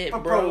shit,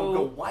 But bro.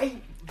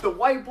 the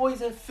white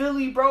boys in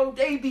Philly, bro,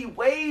 they be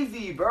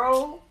wavy,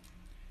 bro.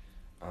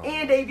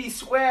 And they be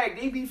swag.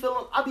 They be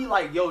feeling. I be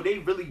like, yo, they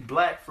really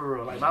black for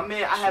real. Like my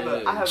man, I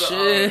have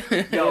Chill.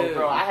 yo,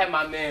 bro, I have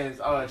my man's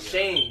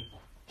Shane.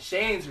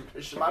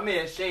 My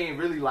man Shane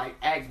really like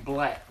act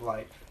black.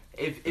 Like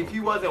if he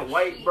wasn't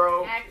white,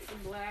 bro, Acts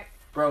black.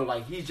 bro,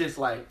 like he's just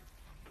like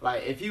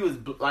if he was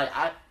like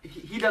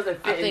he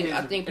doesn't fit.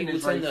 I think in people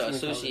his tend to race skin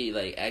color. associate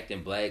like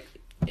acting black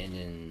and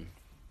then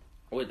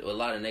with a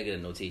lot of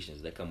negative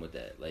notations that come with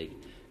that. Like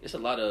it's a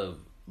lot of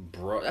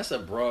that's a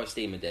broad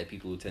statement that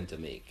people tend to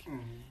make.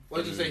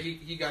 Let's just say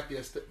he got the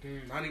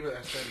not even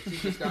aesthetics. He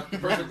just got the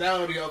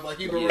personality of like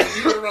he been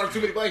around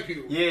too many black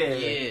people.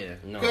 Yeah.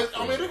 No. Because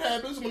I mean, it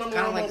happens when I'm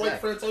Kinda around my like white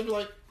Zach. friends. I be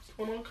like, "What's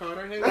going on,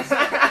 Connor? Hey, what's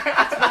going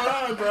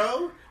on,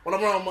 bro?" When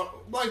I'm around my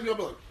black people, I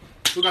be like,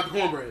 "Who got the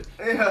cornbread?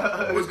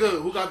 What's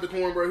good? Who got the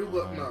cornbread? Who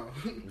got no?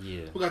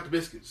 Yeah. Who got the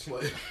biscuits?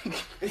 Like,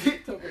 He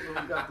told me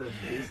we got the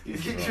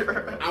biscuits. you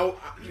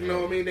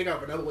know what I mean? They got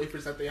vanilla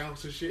wafers at their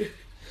house and shit.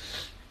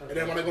 And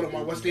then when I go to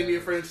my West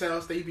Indian friend's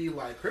house, they be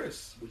like,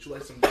 "Chris, would you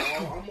like some dal?"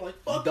 I'm like,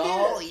 "Fuck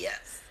Doll, yeah.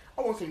 yes.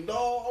 I want some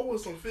dal. I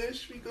want some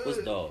fish. We good."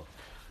 What's dog?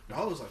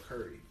 Dal is like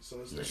curry, so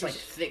it's It's like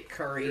thick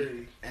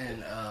curry,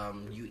 and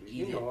you eat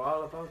You it. know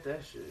all about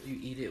that shit. You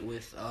eat it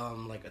with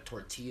like a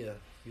tortilla.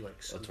 You like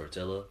A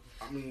tortilla.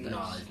 I mean,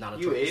 No, it's not a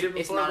You tortilla. ate it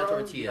It's before, not a bro?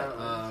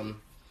 tortilla. Yeah.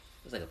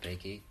 It's like a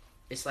pancake.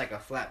 It's like a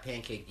flat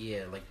pancake.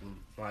 Yeah, like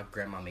my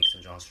grandma makes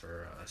some Johns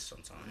for us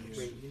sometimes.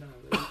 Wait, you know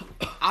how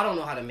I don't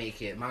know how to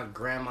make it. My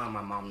grandma and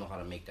my mom know how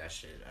to make that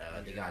shit.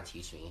 They gotta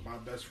teach me. my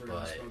best friend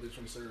But- is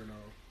from Cyrano.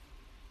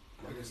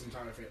 Like his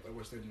entire family, like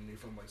West Indian, they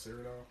from like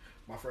Cyrano.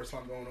 My first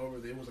time going over,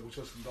 they was like, we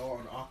took some dal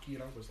and aki,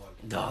 and I was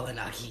like, Dal and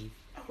aki.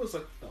 I was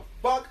like, the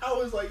fuck? I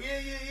was like,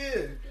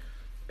 yeah.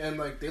 And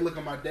like, they look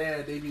at my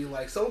dad, they be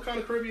like, so what kind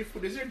of Caribbean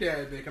food does your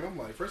dad make? And I'm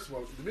like, first of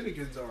all,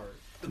 Dominicans are.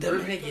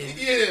 Dominican.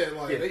 Yeah,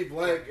 like, they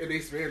black and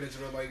they Spanish,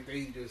 but like,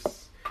 they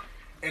just,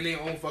 in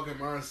their own fucking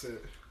mindset.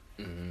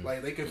 Mm-hmm.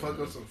 Like, they can fuck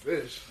up some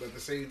fish, but at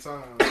the same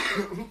time,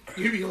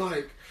 you be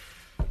like,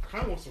 I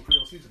kind of want some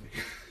Creole seasoning.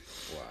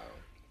 Wow.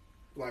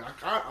 Like,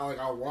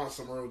 I want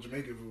some real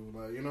Jamaican food,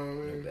 like, you know what I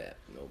No mean? bad.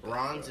 No bad.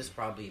 Ron's is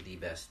probably the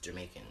best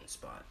Jamaican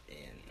spot in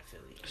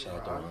Philly. Shout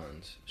out to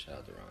Ron's. Shout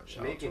out to Ron's.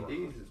 Jamaican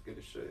D's is good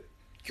as shit.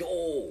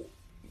 Yo,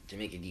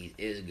 Jamaican D's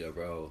is good,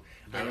 bro.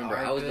 They I remember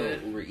are I was good.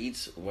 doing Uber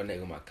Eats one day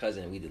with my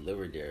cousin. We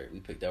delivered there. We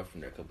picked up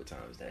from there a couple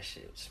times. That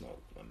shit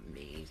smoked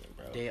amazing,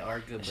 bro. They are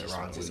good, That but shit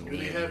Ron's is sounds Do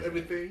they amazing. have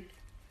everything?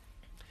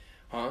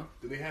 Huh?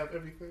 Do they have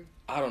everything?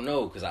 I don't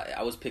know, because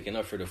I was picking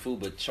up for the food,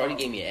 but Shorty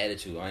gave me an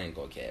attitude. I ain't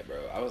gonna cat, bro.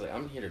 I was like,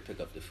 I'm here to pick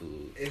up the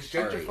food. It's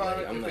Sorry, gentrified like,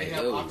 if I'm they like,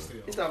 have yo.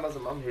 oxtail. He's talking about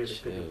some. I'm here to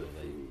pick Chill, up the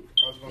like- food.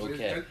 I was gonna No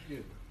say, cap.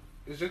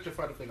 it's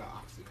gentrified if they got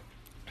oxtail.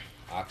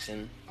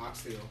 Oxen,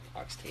 Oxtail.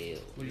 oxtail.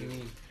 What do you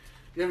mean?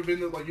 You ever been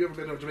to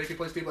a Jamaican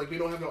place? They be like, we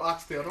don't have no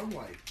oxtail. And I'm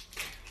like,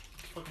 what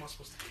the fuck am I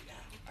supposed to do now?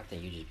 I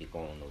think you just be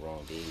going on the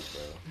wrong days,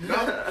 bro.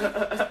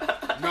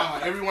 No, nah.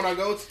 Everyone I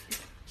go to,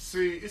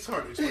 see, it's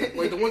hard to explain.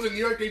 Like the ones in New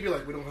York, they be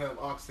like, we don't have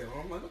oxtail.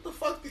 I'm like, what the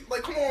fuck?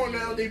 Like, come on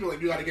now. They be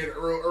like, you gotta get it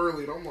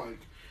early. And I'm like,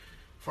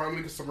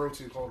 finally get some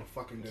roti and call it a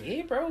fucking day.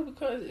 Yeah, bro.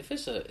 Because if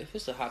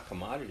it's a hot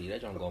commodity,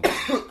 that don't gonna be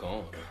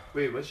gone.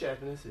 Wait, what's your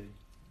ethnicity?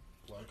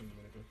 Black and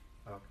Dominican,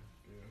 Okay.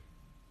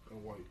 yeah,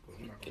 and white. But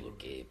we're not Get gonna a go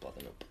there. gay,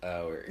 blocking no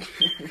power.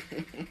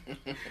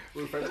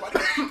 We're friends like,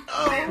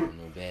 oh.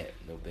 No bad,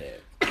 no bad.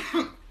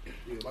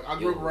 Yeah, like I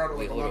grew up around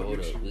wait, like a lot of hold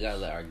mixed up. We shoes. gotta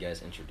let our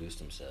guests introduce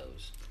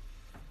themselves.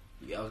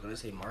 Yeah, I was gonna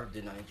say Marv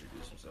did not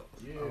introduce himself.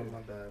 Yeah. Oh my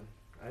bad.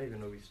 I didn't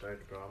even know we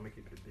started, bro. I'm gonna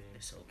keep it a bean.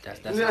 It's okay.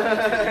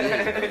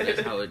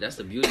 That's that's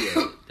the beauty of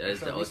it. That is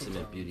the Sometimes.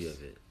 ultimate beauty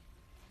of it.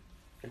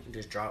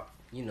 Just drop,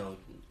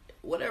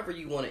 whatever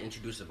you want to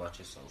introduce about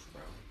yourself,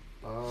 bro.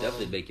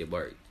 Definitely bake your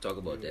bark. Talk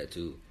about that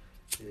too.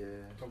 Yeah.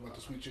 Talk about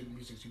the sweet chicken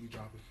music you be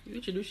dropping. You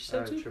introduce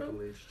yourself too, bro.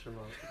 Triple H, chill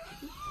out.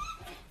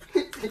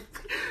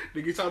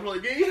 Nigga talk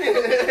like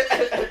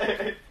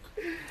gay.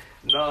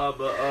 Nah,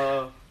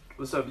 but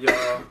what's up,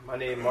 y'all? My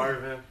name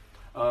Marvin.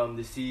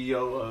 The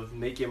CEO of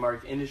Make Your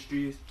Mark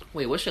Industries.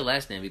 Wait, what's your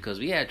last name? Because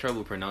we had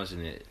trouble pronouncing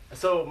it.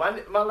 So my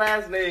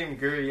last name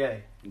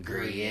Guerrier.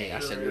 Gruyere. I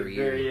said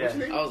Gruyere.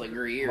 Gruyere. I was like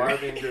Gruyere.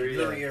 Marvin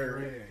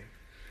Guerrier.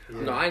 Yeah.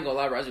 No, I ain't gonna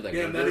lie, bro. I was like,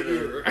 Yeah, not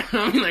Gruyere.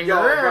 I'm like, Yo,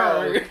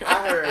 bro, Gruyere.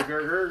 I heard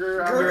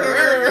Grr. I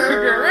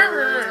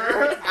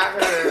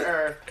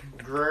heard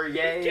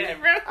Gruyere.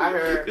 I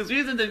heard. Because we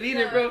was in the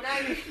meeting, bro.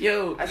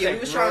 Yo, I Yeah, said we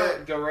was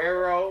trying-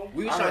 Guerrero.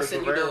 we was I trying to heard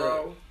send you the-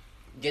 Guerrero.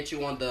 Get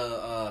you on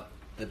the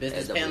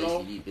business SWCD panel,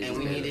 business and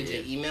we panel, needed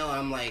your yeah. email.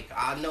 I'm like,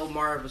 I know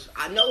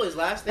his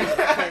last name, but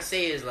I can't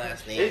say his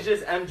last name. It's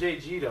just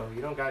MJG though.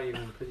 You don't gotta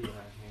even put your last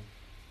name.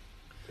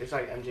 It's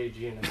like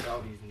MJG and then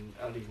all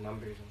these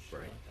numbers and shit.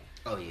 Right. Like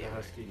Oh that. yeah.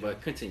 Husky But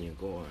Joe. continue,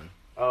 go on.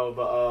 Oh,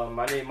 but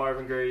my name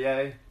Marvin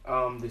Guerrier.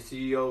 The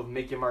CEO of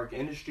Make Your Mark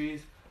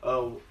Industries.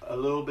 A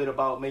little bit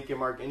about Make Your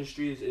Mark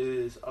Industries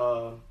is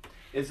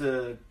it's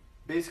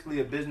basically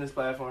a business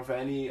platform for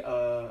any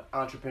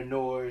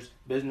entrepreneurs,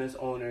 business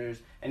owners,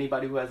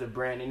 anybody who has a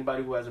brand,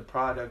 anybody who has a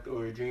product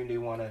or a dream they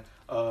want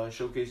to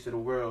showcase to the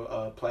world.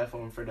 A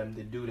platform for them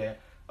to do that.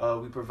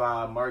 We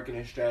provide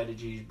marketing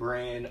strategies,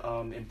 brand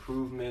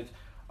improvements.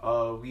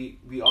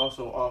 We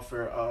also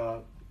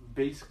offer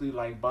basically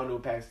like bundle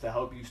packs to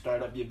help you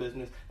start up your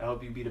business and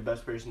help you be the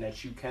best person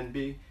that you can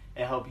be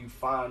and help you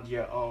find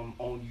your own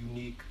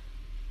unique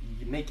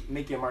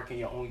make your mark in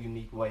your own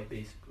unique way,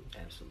 basically.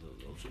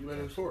 Absolutely. So you better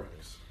than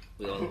Forex.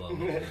 We all love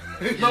No,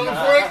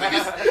 Forex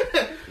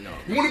niggas. No.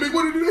 You want to make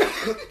money do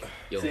that?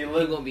 Yo, See, you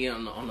look- gonna be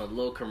on the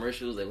little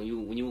commercials like when you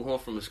went home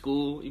from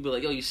school, you be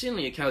like, yo, you sitting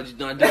on your couch, you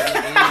not doing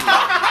anything.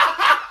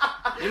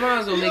 You might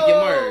as well make your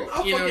mark.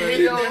 I You know what I fucking mean? hate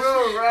Yo, that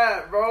real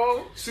rap,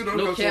 bro. Sit on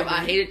No the cap, couch,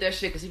 I hated that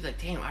shit because he'd be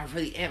like, damn, I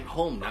really am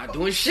home, not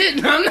doing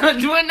shit. I'm not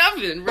doing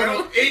nothing, But bro.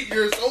 I'm 8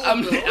 years old.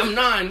 I'm though.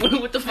 9.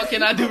 What the fuck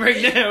can I do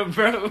right now,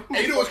 bro?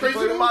 Hey, you know what's crazy?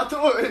 Put in though? my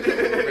toy.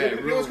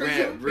 You know what's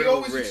crazy? Rap, They real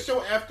always rap.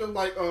 show after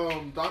like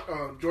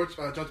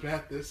Judge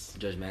Mathis.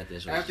 Judge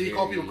Mathis. After he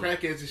called people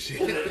crackheads and shit.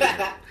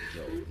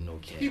 Yo, no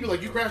cap. He'd be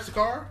like, "You crashed the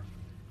car."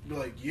 Be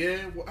like, yeah,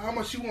 well, how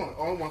much you want?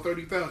 Oh, I want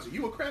 30,000.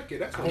 You a crackhead?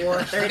 That's why. I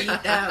want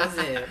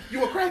 30,000.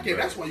 You a crackhead?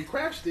 That's why you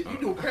crashed it. You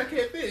do a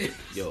crackhead thing.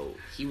 Yo,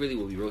 he really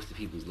will be roasting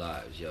people's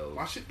lives, yo.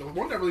 My shit. The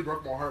one that really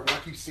broke my heart, what I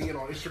keep seeing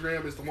on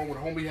Instagram, is the one where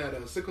the homie had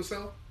a sickle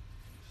cell.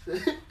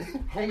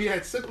 Homie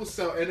had sickle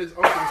cell, and his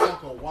uncle was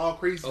talking wild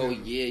crazy. Oh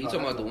yeah, you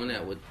talking about the one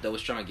that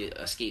was trying to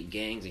escape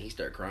gangs and he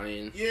started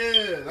crying?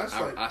 Yeah, that's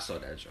like I saw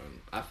that, John.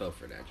 I fell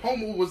for that. John.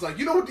 Homie was like,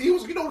 you know what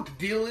the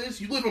deal is?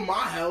 You live in my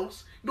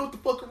house. You know what the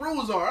fucking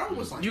rules are. I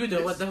was like, You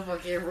know what the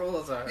fucking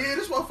rules are. Yeah,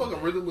 this motherfucker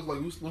really looked like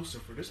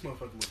Lucifer. This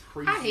motherfucker look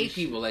crazy. I hate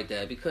people like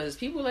that because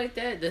people like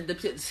that,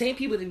 the same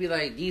people that be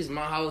like, these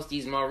my house,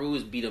 these my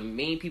rules, be the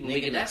main people Nigga,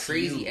 making the that's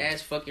crazy you.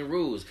 ass fucking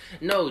rules.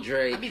 No,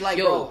 Dre. I be like,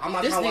 yo, bro, I'm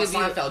not this trying to watch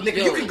nigga Seinfeld. be- Nigga,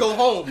 yo, you can go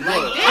home.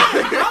 Like,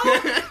 damn, bro.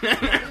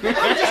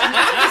 I'm just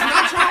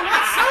not trying to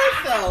watch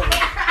Seinfeld.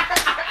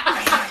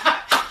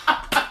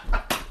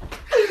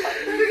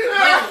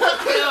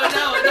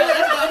 No,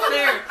 that's not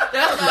fair.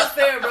 That's not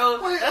fair, bro.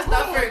 That's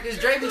not fair. Because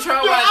Dre be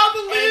trying to watch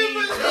anything,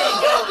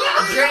 yo.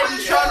 Dre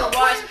be trying to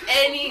watch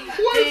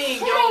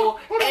anything, yo.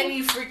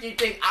 Any freaking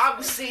thing.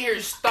 I'm sitting here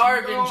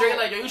starving. Dre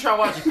like, yo, you trying to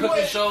watch a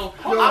cooking show?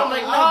 I'm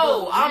like,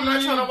 no, I'm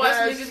not trying to watch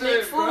niggas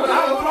make food.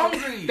 I'm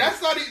hungry.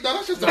 That's not. No,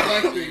 that's just a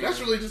black thing. That's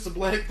really just a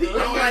black thing.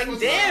 I'm like,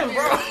 damn,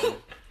 bro.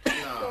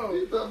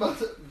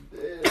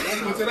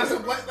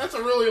 That's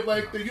a really a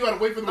black thing. You gotta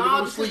wait for them to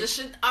go to sleep.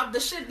 The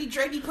shit be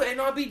Dre be putting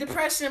on be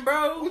depressing,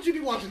 bro. What you be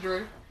watching,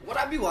 Dre? What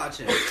I be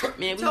watching?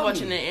 Man, we Tell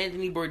watching me. that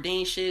Anthony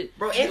Bourdain shit.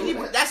 Bro, Anthony,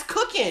 that's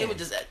cooking.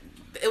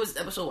 It was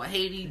episode with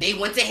Haiti. They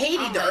went to Haiti,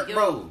 I'm like, yo,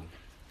 bro.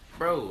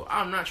 Bro,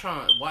 I'm not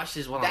trying to watch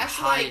this while That's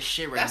I'm high like- as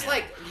shit right that's now.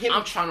 like him-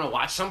 I'm trying to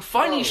watch some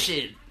funny Bro,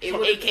 shit. it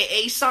From was-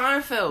 AKA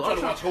Seinfeld. Trying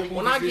to watch home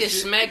When I movies get and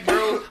shit. smacked,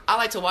 bro, I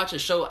like to watch a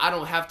show I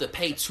don't have to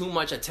pay too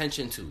much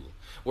attention to.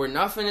 Where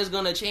nothing is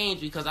gonna change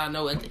because I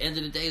know at the end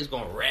of the day it's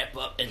gonna wrap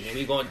up and then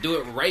we're gonna do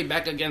it right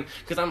back again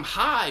because I'm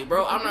high,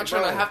 bro. I'm not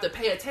trying to Bro. have to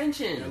pay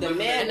attention The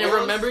man and then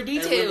goes- remember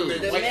details.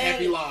 The White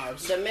happy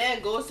lives. The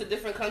man goes to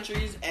different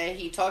countries and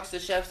he talks to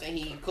chefs and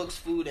he cooks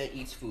food and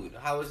eats food.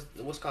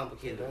 What's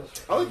complicated?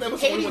 I think that was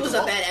Haiti was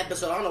a bad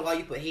episode. I don't know why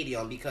you put Haiti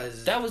on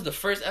because That was the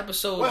first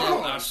episode Wait, that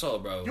hold on. I saw,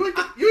 bro. You ain't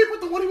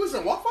put the one he was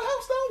in Waffle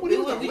House though. When he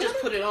was in we just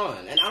Atlanta? put it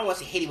on. And I don't want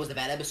to say Haiti was the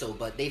bad episode,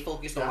 but they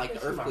focused on like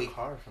the earthquake.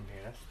 Car from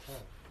here. That's tough.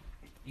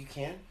 You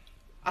can?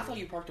 I thought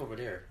you parked over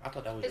there. I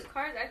thought that was. His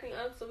car's acting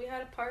up, so we had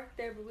to park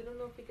there, but we don't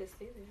know if we can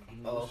stay there.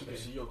 Oh, You okay. can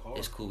see your car.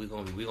 It's cool. We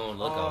gonna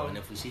look out, and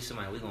if we see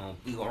somebody, we gonna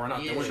run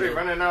out Yeah. the window. Straight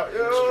running out.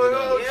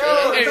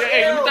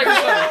 Hey,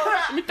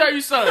 let me tell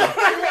you something.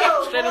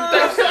 Straight, let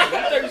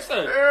me tell you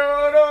something.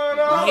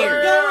 No.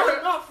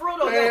 Here. No, for real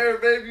though. Hey,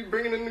 baby,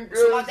 bringing in the girls.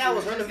 So my dad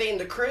was renovating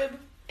the crib,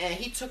 and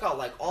he took out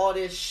like all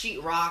this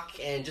sheetrock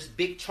and just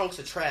big chunks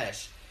of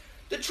trash.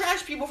 The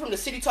trash people from the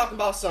city talking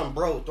about some,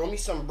 bro, throw me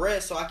some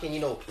bread so I can,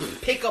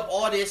 pick up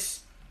all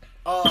this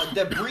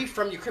debris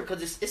from your crib.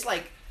 Because it's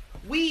like,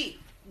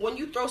 when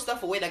you throw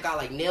stuff away that got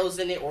like nails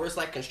in it or it's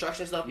like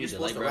construction stuff, you're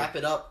supposed to wrap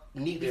it up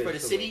neatly Yeah, for the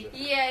so city.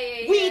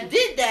 Yeah. We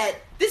did that.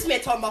 This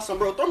man talking about some,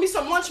 bro, throw me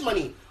some lunch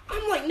money.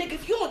 I'm like, nigga,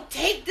 if you don't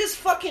take this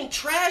fucking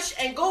trash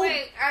and go...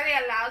 Wait, are they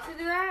allowed to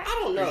do that? I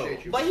don't know,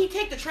 Appreciate you, but bro. he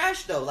take the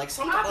trash though. Like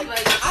sometimes, I'll be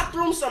like like- I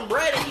threw him some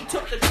bread and he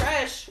took the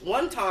trash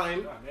one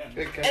time, and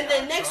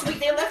then next week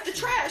they left the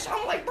trash.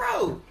 I'm like,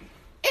 bro,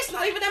 it's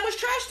not even that much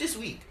trash this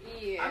week.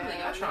 Yeah. I'm like,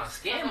 y'all trying to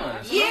scam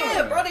us.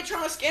 Yeah, bro, they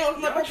trying to scam us.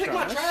 I'm like, bro, pick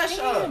my trash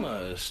Scam up.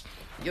 us.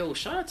 Yo,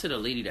 shout out to the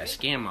lady that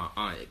scammed my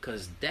aunt,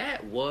 because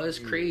that was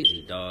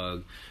crazy,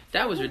 dog.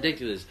 That was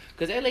ridiculous.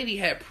 Because that lady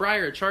had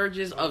prior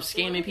charges of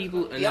scamming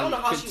people and Yeah, I don't then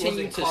know how she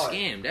continued wasn't to caught.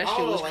 scam. That I shit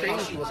don't know, was like, how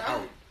crazy. she was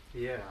out.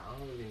 Yeah, I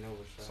don't really know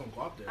what's Some up.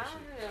 guap that I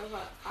shit. don't know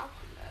about half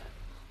of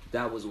that.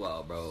 That was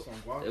wild, bro. Some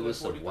guap It was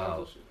that some 40,000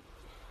 wild.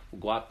 shit.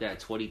 Guap that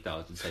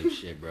 20,000 type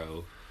shit,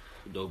 bro.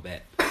 No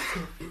bap.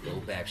 No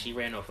bap. She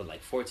ran off with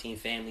like 14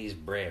 families'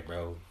 bread,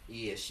 bro.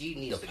 Yeah, she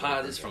needs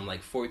Deposits to go. from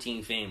like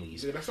 14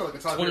 families. Yeah, that sounds like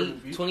a Tyler Perry 20,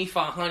 movie.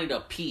 2,500 a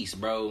piece,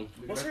 bro.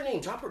 What's her name?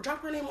 Drop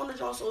her name on the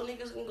jaw so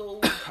niggas can go.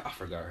 I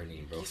forgot her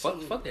name, bro. get Fuck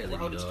some that lady,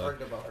 rowdies dog.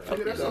 talking about her.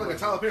 Yeah, that sounds like a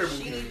Tyler Perry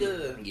She movie. need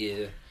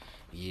to.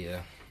 Yeah.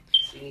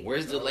 she need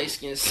Where's to the go. light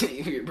skinned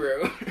savior,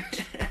 bro?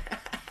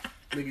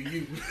 Nigga,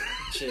 you.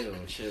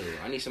 chill.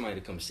 I need somebody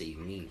to come save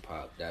me,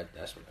 Pop.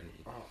 That's what I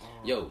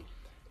need.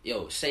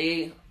 Yo,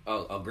 say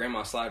a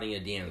grandma slide in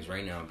your DMs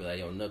right now and be like,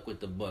 yo, Nook with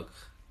the book.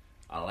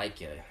 I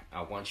like ya.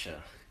 I want ya.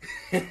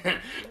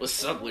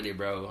 What's up with it,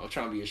 bro? I'm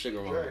trying to be a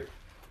sugar mama. Right.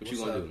 What you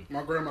What's gonna up? do?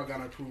 My grandma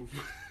got approved.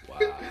 Wow.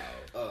 My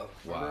grandma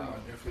Wow.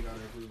 definitely got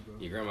approved,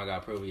 though. Your grandma got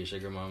approved your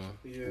sugar mama?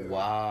 Yeah.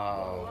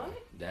 Wow.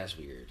 What? That's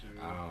weird.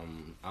 I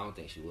don't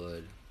think she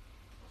would.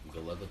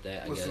 Good luck with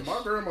that, I Listen, guess.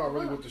 my grandma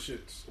really with the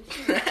shits.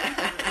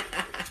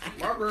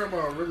 My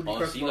grandma really Oh,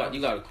 because so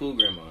you got a cool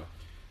grandma.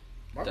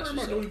 my that's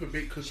grandma what's don't up. even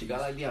bake cookies. She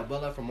got like the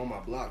abuela from on my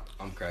block.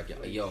 I'm cracking.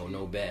 Yo,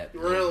 no bad.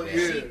 Really? No bad.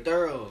 Yeah. She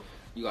thorough.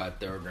 You got a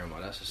third grandma.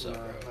 That's what's up,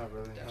 Nah, bro. not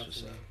really. That's Not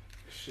what's to up. me.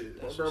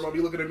 Shit, That's my grandma be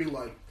looking at me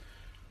like,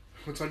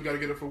 what time you gotta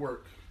get up for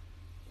work?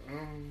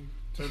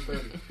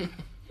 10:30.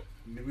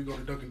 And then we go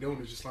to Dunkin'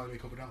 Donuts, just slide me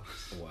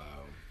 $2. Wow.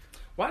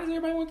 Why does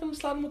everybody want them to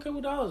slide them a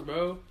couple dollars,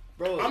 bro?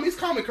 Bro, I mean, it's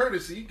common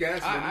courtesy. You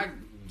gas money.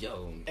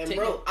 and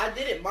bro, I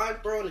didn't mind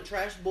throwing the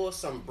trash boy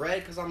some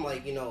bread because I'm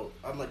like,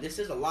 this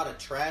is a lot of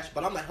trash,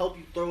 but I'm gonna help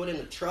you throw it in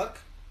the truck.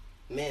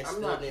 Man, I'm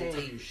still not didn't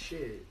paying take you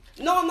shit.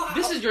 No, I'm not.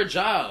 This is your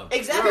job.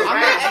 Exactly. Bro, I'm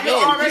not. you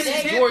already this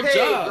is get your paid,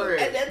 job. bro.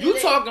 At the end of You the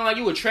day- talking like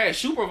you a trash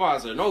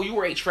supervisor. No, you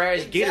were a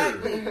trash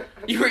Exactly. getter.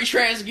 You were a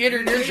trash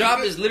getter. Your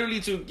job is literally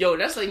to,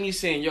 that's like me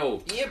saying, Yeah,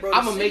 bro.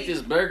 I'm the going to make city-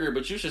 this burger,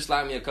 but you should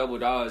slide me a couple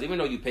dollars, even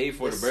though you paid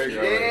for the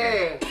burger.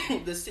 Yeah.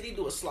 The city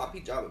do a sloppy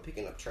job of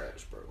picking up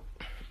trash, bro.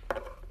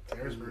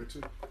 Harrisburg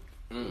too.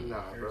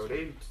 Nah, bro,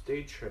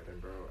 they tripping,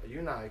 bro.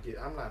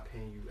 I'm not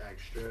paying you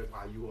extra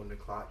while you on the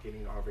clock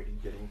already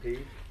getting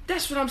paid.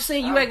 That's what I'm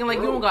saying. You acting like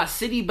you don't got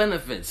city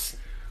benefits.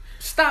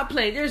 Stop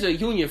playing. There's a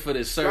union for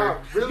this, sir.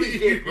 Y'all really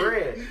get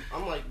bread.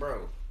 I'm like,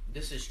 bro,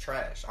 this is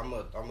trash. I'm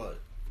a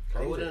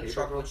throw it in the Paper,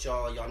 truck bro. with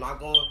y'all. Y'all not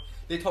going.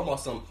 They talk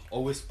about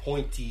it's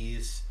pointy.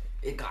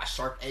 It got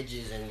sharp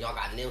edges and y'all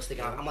got nails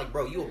sticking out. I'm like,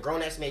 bro, you a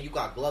grown ass man. You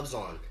got gloves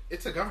on.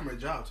 It's a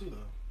government job too,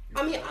 though.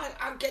 I mean,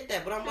 I get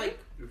that, but I'm like,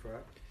 You fried?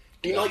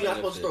 you're not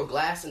supposed to throw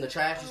glass in the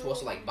trash. You're supposed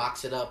to like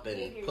box it up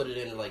and put it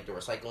in like the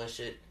recycling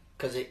shit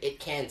because it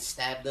can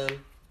stab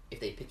them if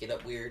they pick it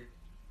up weird.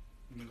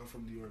 Nigga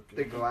from New York.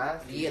 The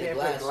glass? You Yeah, the can't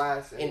put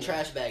glass in there.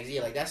 trash bags.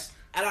 Yeah, like that's.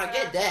 And I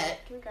get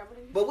that, Can we grab one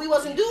of these? but we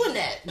wasn't doing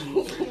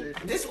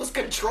that. This was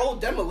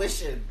controlled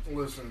demolition.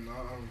 Listen,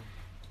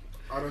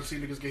 I don't see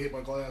niggas get hit by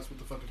glass with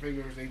the fucking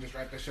fingers. They just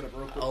wrap that shit up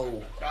real quick.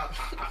 Oh,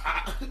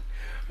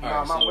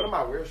 Alright, so- One of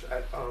my worst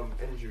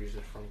injuries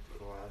is from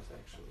glass,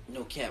 actually.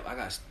 No cap.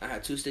 I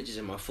had 2 stitches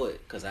in my foot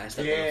because I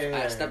stepped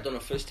Yeah. I stepped on a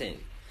fish tank.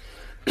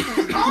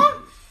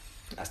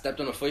 I stepped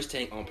on a fish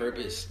tank on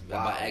purpose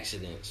by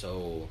accident.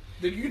 So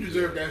Nigga, you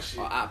deserve that shit.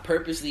 I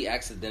purposely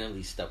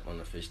accidentally stepped on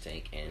the fish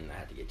tank and I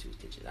had to get 2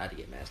 stitches. I had to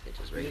get mad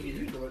stitches right Nigga,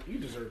 here. you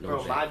deserve that. No,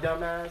 Bro, my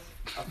dumb ass,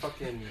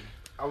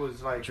 I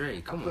was like,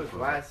 Dre, come I on, put bro.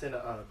 glass in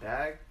a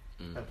bag,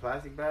 a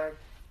plastic bag,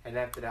 and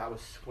after that I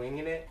was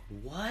swinging it.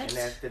 What? And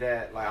after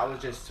that, like I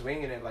was just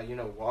swinging it, like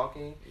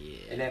walking. Yeah.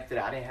 And after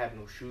that, I didn't have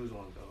no shoes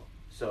on though,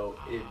 so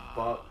it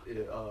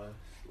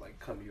like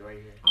cut me right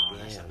here. Oh,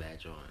 that's a bad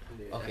drawing.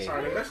 Yeah. okay.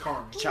 Alright, nigga, that's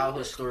karma.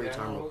 Childhood story Yeah,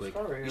 time, real whole quick.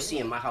 story, You see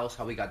in my house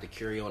how we got the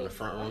curio in the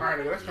front room. Alright,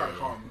 nigga, that's kind of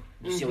karma.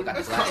 You see we got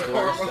the That's glass kinda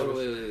doors. horrible.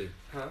 Wait.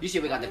 You see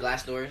we got the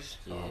glass doors.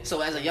 Yeah.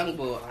 So as a young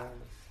boy,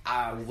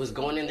 I was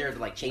going in there to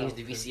like change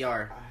the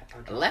VCR.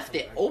 Left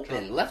it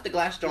open. Left the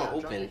glass door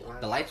open.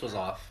 The lights was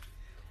off.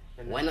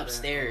 Went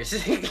upstairs.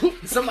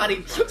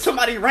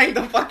 somebody rang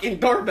the fucking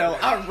doorbell.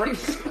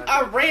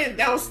 I ran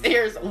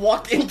downstairs,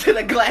 walked into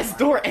the glass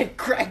door, and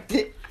cracked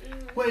it.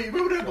 Wait,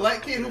 remember that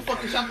black kid who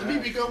fucking shot the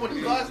BB gun with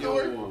the glass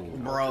door?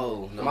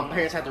 Bro, my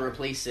parents had to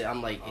replace it.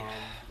 I'm like,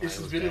 It's this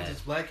was video bad. of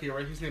this black kid,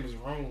 right? His name is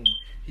Rome.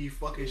 He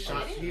fucking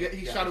shot.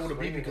 He shot it with a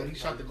BB gun. He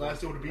shot the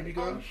glass door with a BB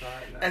gun,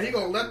 and he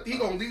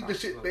gonna leave the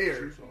shit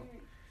there.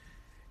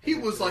 He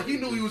was like, he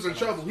knew he was in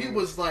trouble. He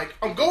was like,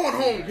 I'm going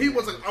home. He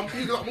was like,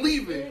 I'm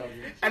leaving.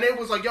 And it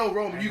was like, yo,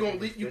 Rome, you gonna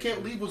leave? You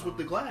can't leave us with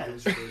the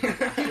glass.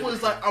 He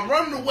was like, I'm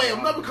running away.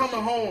 I'm never coming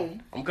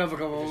home. I'm coming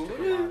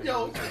home.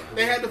 Yo,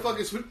 they had to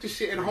fucking sweep the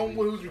shit, and homeboy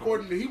who was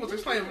recording it, he was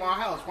explaining my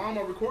house. Why am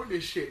I recording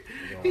this shit?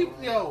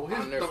 I'll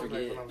never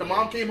forget. The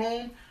mom came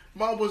home.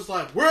 Mom was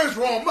like, "Where's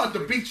Rome? I'm about to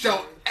beat your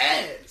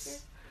ass."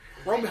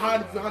 Rome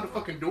behind the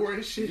fucking door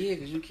and shit. Yeah,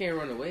 because you can't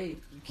run away.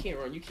 You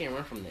can't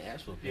run from the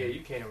asshole. Yeah,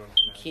 you can't run.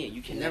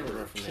 You can never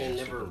run from Can't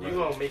the never asshole. You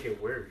gonna make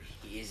it worse.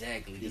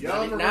 Exactly.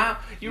 Y'all ever Now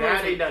you Now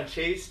run they from done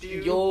chased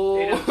you. Yo.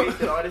 They done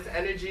wasted all this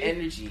energy.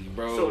 energy,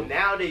 bro. So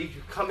now they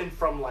coming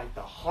from like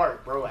the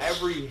heart, bro.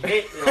 Every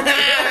hit.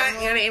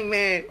 Like,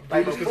 man.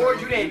 like before,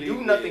 you didn't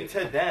do nothing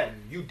to them.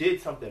 You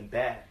did something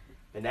bad.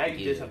 But now you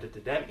Yeah. did something to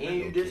them, and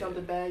you did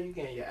something bad. You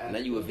getting your ass. Now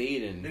you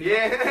evading.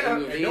 Yeah.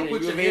 You evading,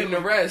 put you your evading hand the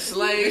on- rest.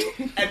 Like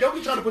And don't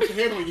be trying to put your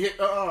hand on your head.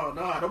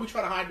 Nah. Don't be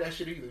trying to hide that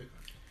shit either.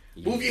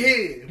 Move your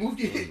head. Move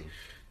your head.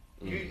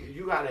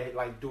 You gotta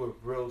like do it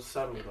real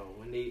subtle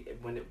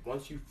though.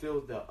 Once you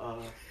feel the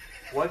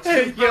once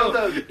you feel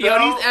the yo,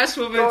 bell these ass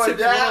women going tips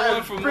down,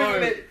 one from bringing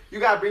one. it- you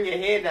gotta bring your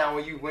hand down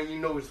when you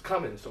know it's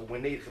coming. So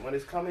when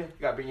it's coming, you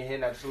gotta bring your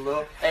hand down just a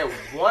little. And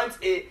once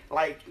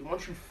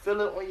you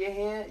feel it on your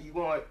hand,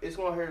 it's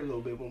gonna hurt a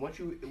little bit. But once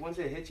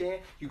it hits your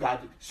hand, you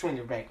gotta swing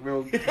it back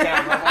real down real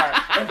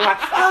hard and be like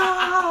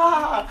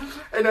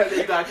ah, and then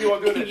you gotta keep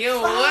on doing it.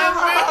 Yo,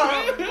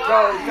 Ah! what, bro?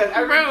 Bro, because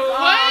every Bro,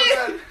 what?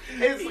 time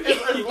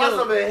it's less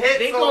of a hit.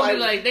 They so gonna be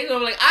like,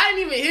 I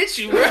didn't even hit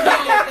you, bro.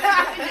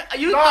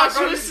 You no, thought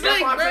bro, you was that's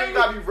slick, why I'm saying you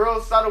bro. gotta be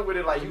real subtle with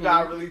it. Like, you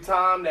gotta really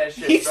time that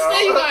shit,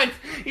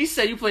 He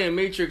said you playing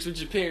Matrix with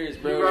your parents,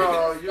 bro.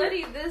 Bro, you,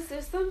 Study this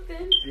or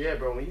something. yeah,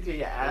 bro, when you get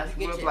your ass you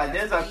get whooped, your like, ass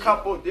there's a beat.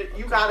 couple,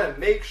 you gotta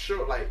make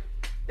sure, like,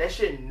 that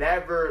shit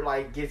never,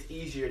 like, gets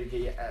easier to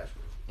get your ass whooped.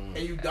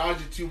 And you dodge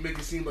it too, make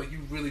it seem like you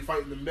really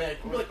fighting them back.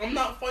 You be like, I'm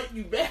not fighting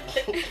you back.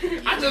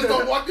 I just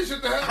don't want this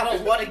shit to happen. I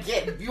don't want to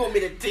get. You want me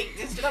to take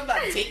this shit? I'm not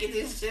taking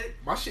this shit.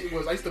 My shit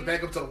was, I used to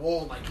back up to the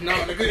wall like, nah,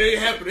 nigga, it ain't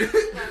happening.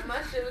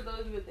 My shit was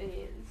always with the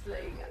hands.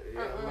 Like,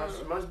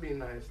 Yeah, must be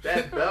nice.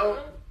 That belt,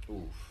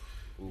 Oof.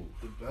 Ooh.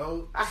 The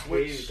belt. I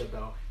Switch. hated the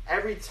belt.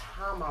 Every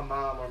time my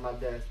mom or my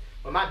dad,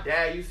 when my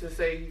dad used to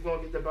say he's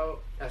gonna get the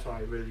belt, that's when I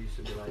really used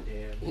to be like,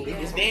 damn.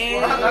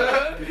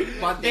 Niggas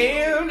My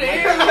damn.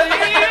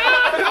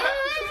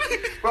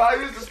 Bro, I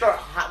used to start.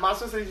 My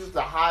sister used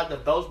to hide the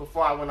belts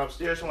before I went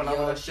upstairs. So when I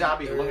went to shop,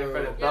 I'd be looking for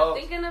the Yo, belt.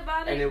 thinking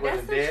about and it, it that's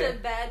wasn't such there. a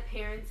bad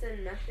parents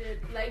and nothing.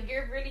 Like,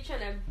 you're really trying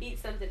to beat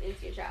something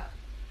into your child.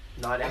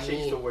 Nah, that shit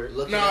used to work.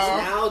 Look Nah. at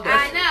us now, though.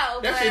 I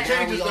know, that but shit Now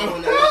changes we all though.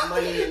 want to make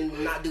money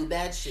and not do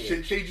bad Shit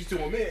shit. changes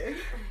to a man.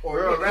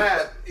 Real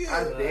rap. Yeah.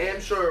 I'm damn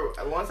sure.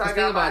 Once I Think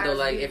got about my it, though, ass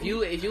like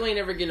beat, if you ain't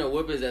ever getting no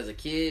whoopings as a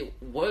kid,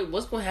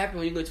 what's gonna happen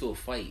when you go into a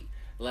fight?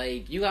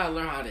 Like you gotta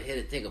learn how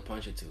to take a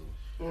punch or two.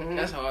 Mhm.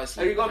 That's how I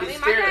see Are you it. gonna I be mean,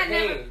 my scared of dad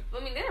never. pain?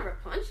 I mean, they never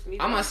punched me.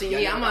 I'm not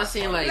saying I'm not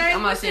saying like Like,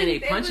 I'm not saying they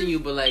listen, punching they you,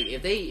 but like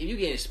if you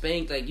getting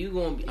spanked, like you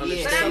gonna be Yeah, But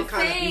understand. some I'm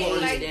kind of- saying, you like,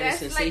 understand the that's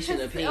sensation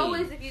like, of pain.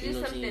 always if you You do know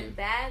what I'm something saying?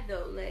 bad,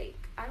 though, like,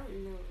 I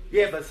don't know.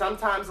 Yeah, but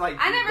sometimes like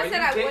I never when said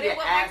you I get wouldn't your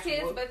with my ass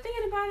kids, whooped- but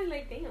thinking about it,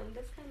 like, damn,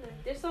 that's kind of,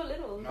 they're so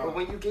little. No. But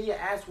when you get your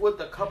ass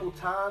whooped a couple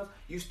times,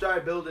 you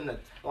start building not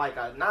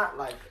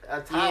like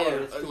a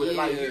tolerance to it.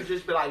 Like yeah. you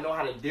just be like know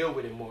how to deal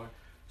with it more.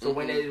 So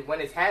when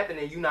it's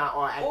happening, you not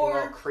all acting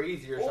Or- all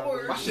crazy or something.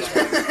 or- You My just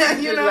shit-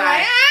 you know,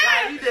 like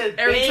you just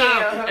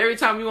Every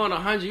time you on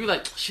 100, you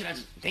like shit. I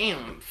just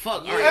damn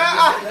fuck. Yeah. All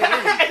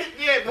right,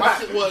 yeah, My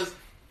shit was,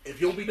 if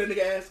you don't beat that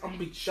nigga ass, I'm gonna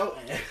beat your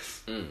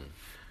ass.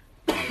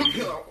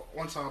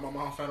 One time, my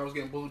mom found I was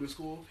getting bullied at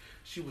school.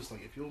 She was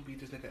like, "If you don't beat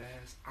this nigga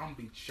ass, I'm gonna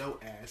beat your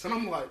ass." And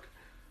I'm like,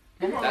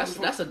 my mom was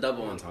that's a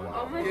double entendre.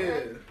 Oh my yeah.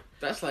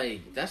 God.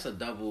 That's a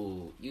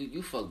double.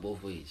 You fuck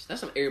both ways. That's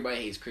some everybody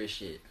hates Chris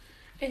shit.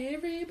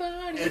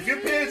 Everybody. If your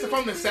parents are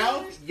from the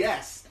South,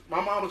 yes. My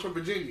mom was from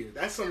Virginia.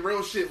 That's some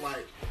real shit.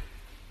 Like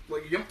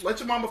let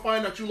your mama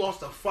find out you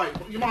lost a fight.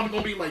 Your mama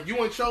gonna be like,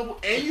 you in trouble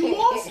and you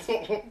lost.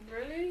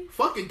 Really?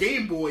 Fucking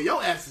Game Boy,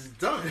 your ass is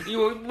done.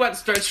 You about to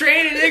start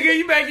training, nigga?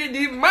 You better get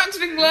these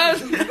boxing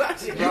gloves. Bro,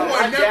 You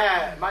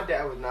my are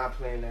dad was not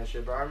playing that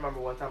shit, bro. I remember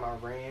one time I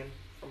ran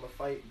from a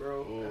fight,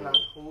 bro, and I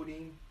told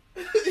him,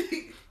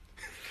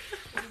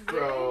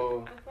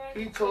 bro.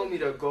 He told me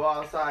to go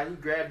outside. He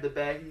grabbed the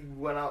bag. He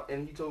went out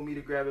and he told me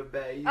to grab a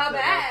bag. He said,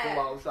 bag?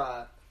 "Go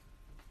outside."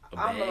 A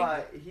I'm bag?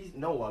 like,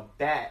 a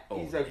bat. Oh,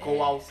 He said, bag.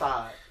 "Go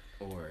outside."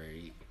 Or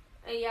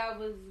And y'all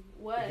was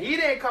what? He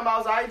didn't come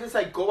outside. He just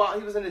like go out.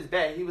 He was in his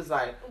bed. He was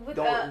like, With,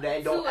 "Don't to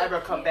a ever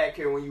come kid. back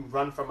here when you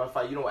run from a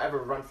fight. You don't ever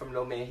run from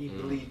no man. He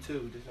bleed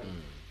too."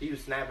 He was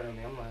snapping at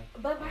me. I'm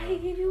like, But why he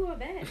give you a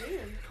bag?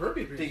 Damn.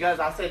 Kirby. because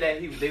I said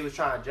that they was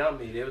trying to jump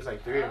me. There was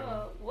like 3 of them.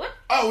 What?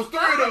 Oh, it's 3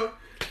 of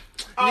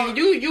them.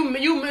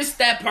 nigga, you missed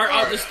that part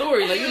of the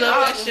story. Like you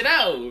left that shit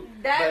out.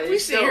 That But he we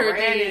sit still here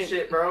ran thinking- and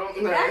shit, bro.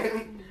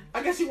 That-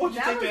 I guess he wants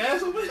you to That take the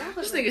was- ass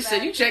over. This nigga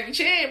said you Jackie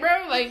Chan, bro.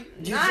 Like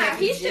Nah,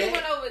 he should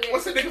went over there.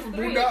 What's the nigga from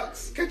Three.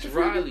 Boondocks? Catch your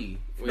Freeman? Riley.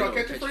 No,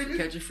 Catcher Freeman?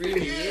 Catcher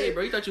Freeman. Yeah. Yeah,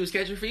 bro. You thought you was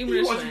Catcher Freeman He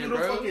or wants you to something,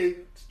 do the bro. fucking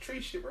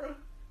tree shit, bro.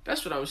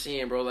 That's what I was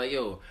saying, bro. Like,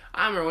 yo,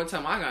 I remember one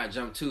time I got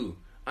jumped too.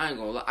 I ain't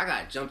gonna lie, I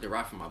got jumped and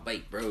right from my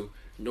bike, bro.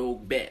 No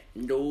bet,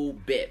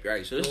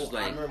 right? So this was I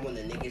like, remember when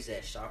the niggas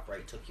at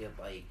ShopRite took your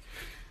bike.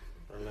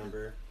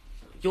 Remember?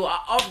 yo,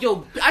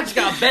 I just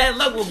got bad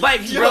luck with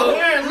bikes, bro.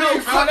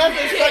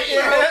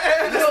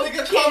 This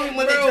nigga called me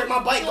when they jerked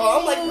my bike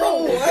off. I'm like,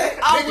 bro, what?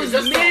 I Niggas was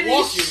just mad start as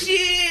walking.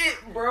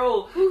 shit,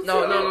 bro. Who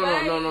No.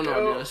 stole your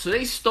bike? So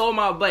they stole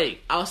my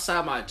bike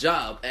outside my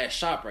job at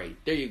ShopRite.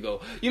 There you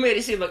go. You made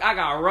it seem like I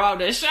got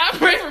robbed at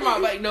ShopRite for my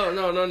bike.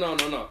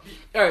 No.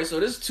 All right, so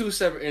this is 2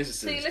 separate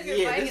instances. So you left your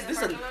Yeah, bike this- in this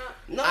the a- parking lot?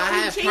 No, I he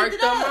had changed parked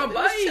it on up. my It was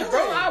bike, chilling.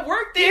 bro. I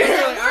worked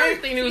there. Like, I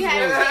didn't think it was He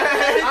going had-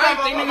 I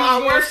didn't think it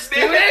was going to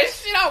steal that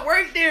shit. I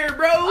worked there,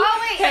 bro.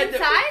 Oh, wait, Had to-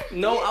 inside?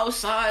 No,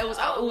 outside. It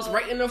was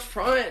right in the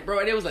front, bro.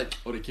 And it was like,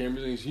 oh, the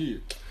cameras ain't here.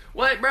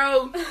 What,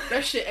 bro?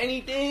 That shit,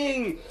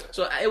 anything.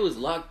 So it was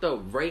locked up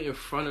right in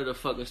front of the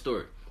fucking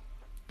store.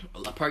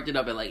 I parked it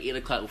up at like 8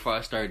 o'clock before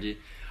I started.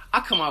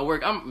 I come out of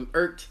work. I'm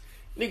irked.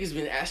 Niggas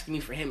been asking me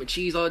for ham and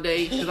cheese all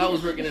day because I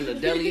was working in the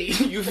deli.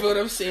 You feel what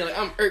I'm saying? Like,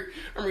 I'm irked.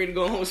 I'm ready to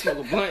go home, smoke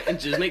a blunt, and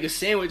just make a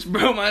sandwich,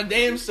 bro. My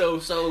damn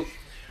self. So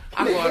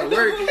I go out of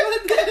work.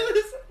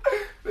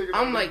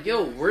 I'm like,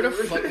 yo, where the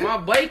fuck my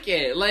bike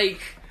at?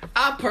 Like,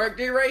 I parked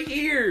it right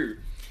here.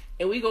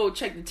 And we go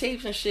check the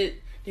tapes and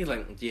shit. He's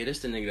like, yeah, this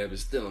the nigga that been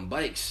stealing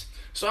bikes.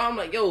 So I'm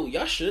like, yo,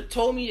 y'all should have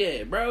told me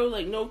that, bro.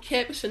 Like, no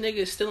cap, it's a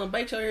nigga stealing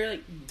bikes out here.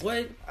 Like,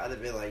 what? I'd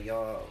have been like,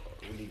 y'all,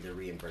 we need to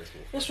reimburse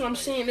me. That's what I'm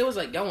saying. It was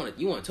like,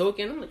 you want a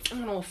token? I'm like, I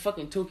don't know a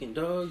fucking token,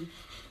 dog.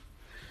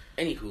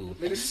 Anywho,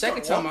 the Nigga,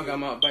 second start time I got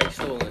my bike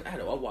stolen, I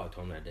walked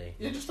home that day.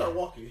 Yeah, just start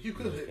walking. You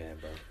could Yeah,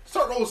 bro.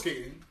 start roller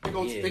skating. They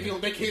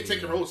Yeah. can't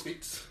take the roller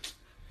skates.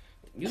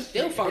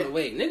 They'll find a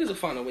way. Niggas will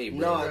find a way, bro.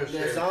 No, For the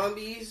sure.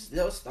 zombies,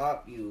 they'll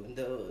stop you.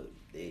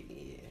 Yeah.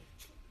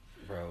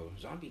 Bro,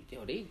 zombie,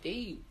 yo, they,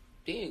 we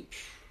ain't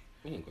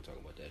gonna talk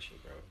about that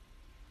shit, bro.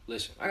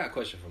 Listen, I got a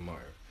question for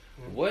Marv.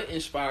 What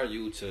inspired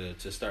you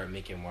to start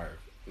making Marv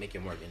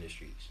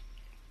Industries?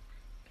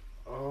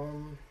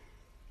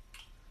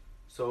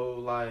 So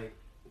like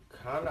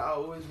Kinda, I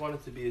always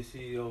wanted to be a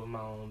CEO of my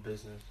own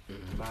business,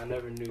 but I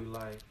never knew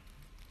like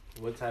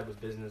what type of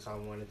business I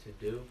wanted to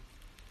do.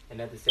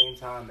 And at the same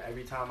time,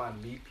 every time I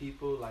meet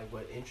people, like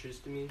what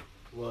interested me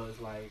was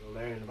like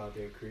learning about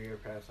their career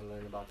paths and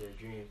learning about their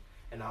dreams.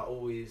 And I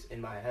always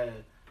in my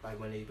head, like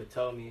when they would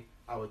tell me,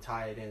 I would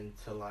tie it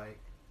into like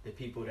the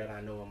people that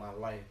I know in my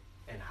life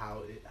and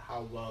how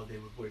well they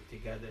would work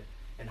together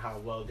and how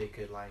well they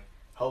could like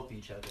help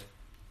each other.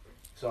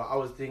 So I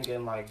was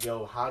thinking like,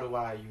 yo, how do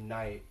I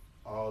unite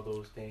all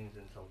those things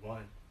into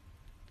one?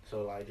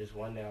 So like just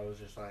one day I was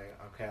just like,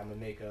 okay, I'm gonna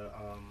make a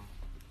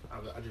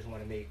I just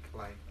want to make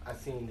like I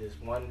seen this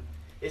one.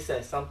 It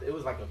said something. It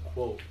was like a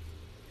quote,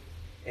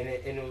 and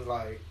it was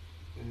like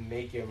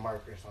make your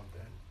mark or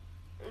something.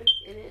 What's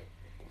in it?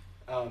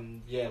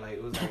 Yeah, like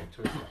it was like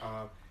towards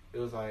it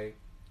was like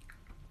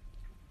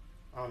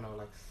I don't know,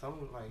 like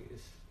some like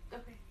it's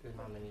Okay. there's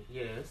not many.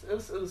 Yeah, it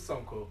was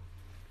something cool.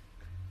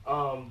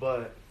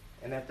 But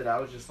and after that I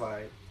was just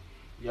like,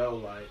 yo,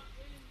 like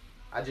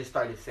I just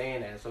started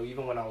saying that. So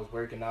even when I was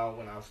working out,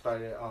 when I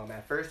started,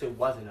 at first it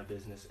wasn't a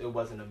business. It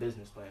wasn't a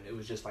business plan. It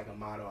was just like a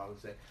motto. I would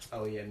say,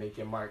 oh yeah, make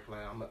your mark. Like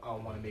I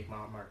want to make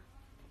my mark.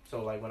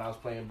 So like when I was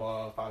playing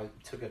ball, if I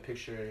took a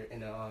picture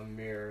in a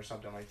mirror or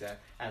something like that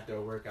after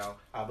a workout,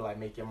 I'd be like,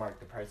 make your mark.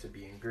 The price of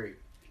being great.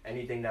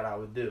 Anything that I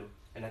would do.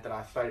 And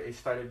after it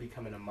started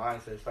becoming a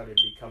mindset. It started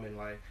becoming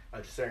like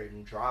a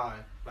certain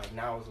drive. Like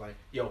now it's like,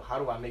 yo, how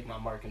do I make my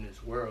mark in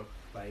this world?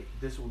 Like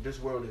this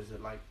world is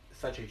like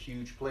such a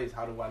huge place.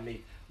 How do I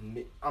make?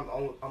 I'm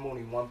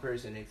only one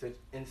person,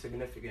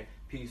 insignificant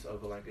piece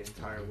of like the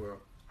entire world.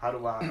 How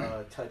do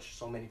I touch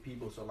so many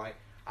people so like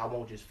I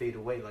won't just fade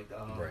away like the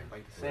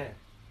like the sand?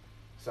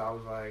 So I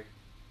was like,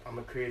 I'm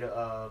gonna create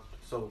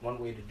so one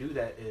way to do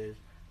that is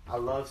I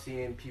love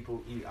seeing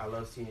people eat. I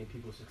love seeing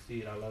people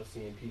succeed. I love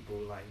seeing people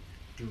like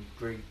do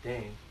great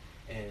things,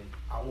 and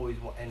I always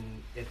want. And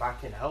if I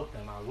can help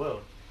them, I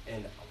will.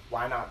 And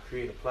why not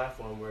create a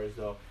platform where as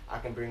though I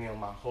can bring in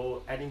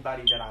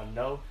anybody that I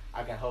know,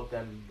 I can help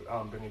them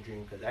bring a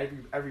dream, because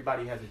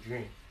everybody has a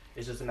dream.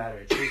 It's just a matter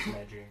of chasing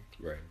that dream.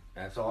 Right.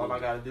 Absolutely. So all I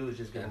gotta do is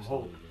just give them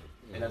hope,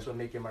 Yeah. and that's what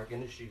Make Your Mark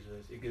Industries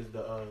is. It gives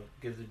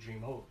the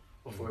dream hope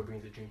before it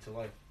brings the dream to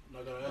life. And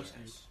I gotta ask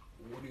you,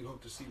 what do you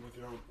hope to see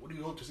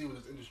with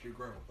this industry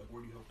grow? Like,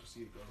 where do you hope to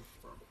see it go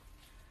from?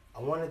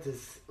 I want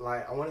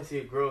to see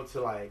it grow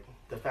to like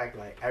the fact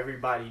like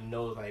everybody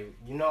knows, like,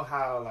 you know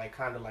how like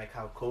kind of like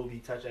how Kobe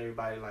touched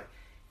everybody, like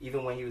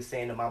even when he was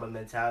saying the Mamba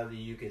mentality,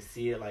 you could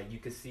see it, like you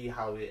could see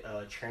how it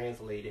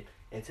translated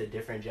into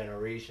different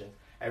generations.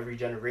 Every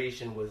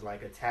generation was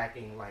like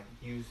attacking, like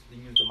use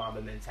the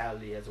Mamba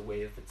mentality as a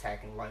way of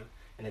attacking life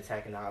and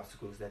attacking the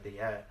obstacles that they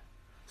had.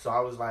 So I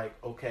was like,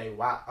 okay,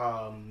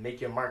 why Make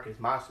Your Mark is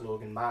my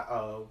slogan, my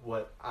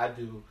what I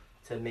do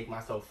to make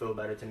myself feel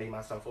better, to make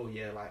myself, oh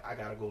yeah, like I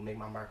gotta go make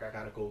my mark, I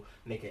gotta go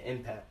make an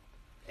impact.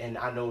 And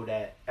I know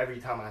that every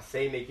time I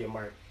say make your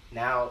mark,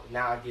 now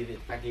I gave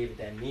it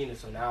that meaning.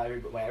 So now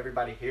when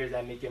everybody hears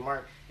that make your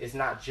mark, it's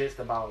not just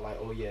about like,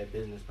 oh yeah,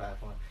 business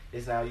platform.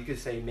 It's now you could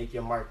say make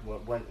your mark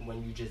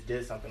when you just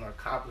did something or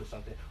accomplished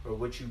something, or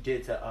what you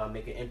did to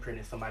make an imprint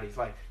in somebody's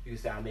life. You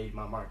can say I made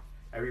my mark.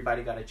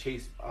 Everybody gotta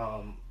chase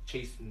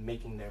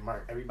making their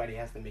mark. Everybody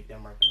has to make their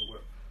mark in the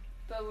world.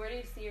 But where do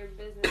you see your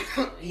business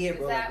going? Yeah,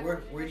 bro. Like, Is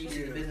where do you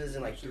see the business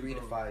in like 3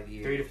 to 5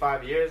 years? 3 to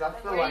 5 years, I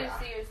like, feel where like.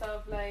 do you see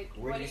yourself? Like,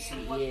 Where what do do you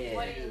you, see- what, yeah.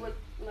 what do you, what,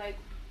 like,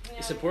 you know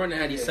It's what I important to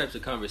have these Yeah. types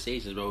of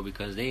conversations, bro,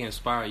 because they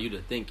inspire you to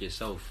think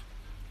yourself.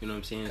 You know what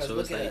I'm saying? 'Cause So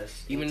look it's at like,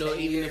 us. even In 10 if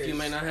you years-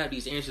 might not have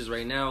these answers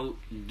right now,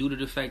 due to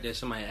the fact that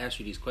somebody asked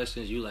you these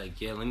questions, you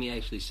like, yeah, let me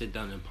actually sit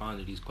down and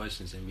ponder these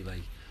questions and be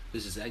like,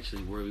 this is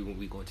actually where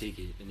we gonna take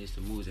it, and it's the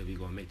moves that we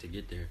gonna make to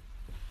get there.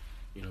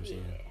 You know what I'm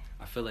saying? Yeah.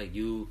 I feel like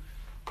you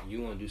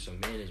want to do some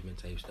management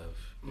type stuff.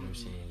 You know what I'm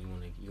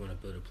saying? You want to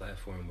build a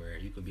platform where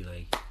you could be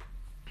like,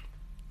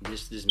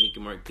 this Make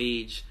Your Mark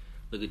page.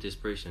 Look at this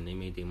person. They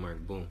made their mark.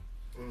 Boom.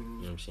 You know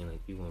what I'm saying? Like,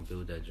 we want to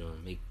build that joint.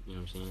 You know what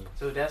I'm saying?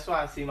 So that's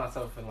why I see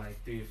myself in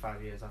like 3 to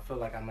 5 years. I feel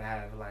like I'm gonna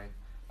have like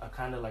a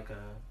kind of like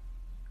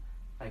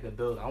a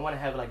building. I want to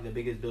have like the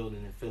biggest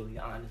building in Philly,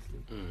 honestly.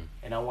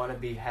 And I want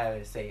to have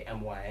it say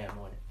MYM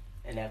on it.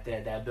 And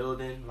after that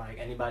building, like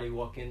anybody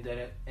walk into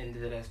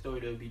that store,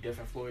 there will be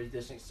different floors,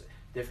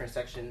 different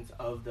sections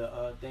of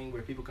the thing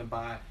where people can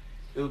buy.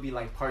 It would be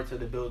like parts of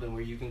the building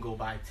where you can go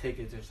buy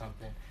tickets or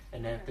something.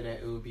 And after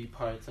that, it would be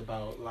parts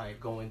about like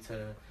going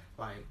to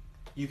like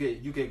you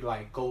could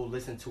like go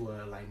listen to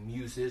a like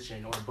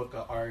musician or book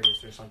an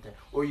artist or something,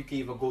 or you can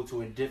even go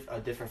to a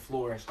different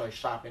floor and start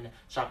shopping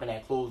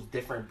at clothes,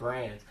 different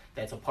brands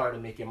that's a part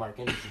of Make Your Mark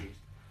Industries.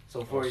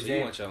 So for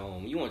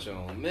example, you want your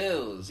own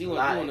mills. You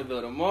Like- want to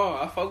build a mall.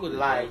 I fuck with it.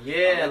 like bro.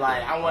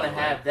 I want to like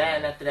have that,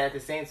 and after that, at the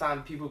same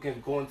time, people can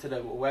go into the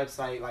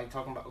website like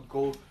talking about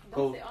go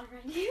Go. Don't say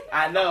already.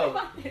 I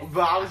know,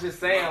 but I was just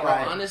saying, Bro,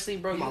 like, honestly,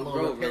 bro, My you, little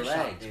bro, repair shop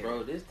relax, there.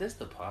 bro. This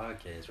the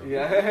podcast, bro.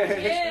 Yeah.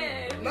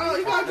 Yeah. No,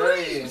 you got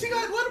dreams. You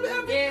got to let him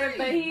have Yeah, dreams.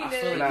 but he I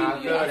did. feel like- Nah, I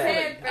He feel that.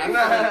 said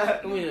I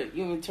first. feel like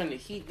you want to turn the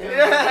heat down.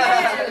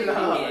 Yeah.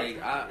 No.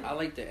 Like I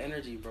like the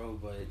energy, bro.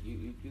 But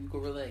you go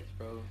relax,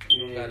 bro.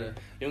 You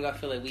don't gotta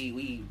feel like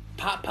we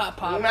pop.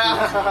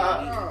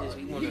 Nah.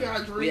 You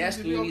got dreams. We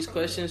asking and you these don't-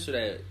 questions so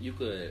that you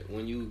could,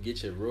 when you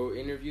get your real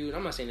interview. And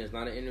I'm not saying it's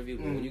not an interview,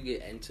 but Mm. when you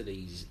get into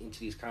these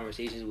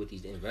conversations with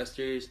these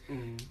investors,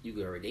 Mhm.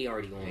 you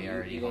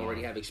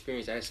already have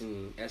experience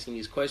asking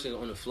these questions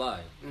on the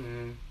fly.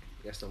 Mhm.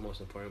 That's the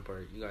most important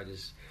part. You gotta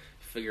just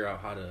figure out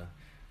how to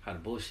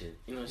bullshit.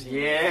 You know what I'm saying?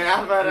 Yeah,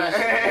 I'm about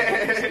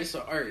to. It's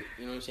an art.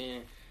 You know what I'm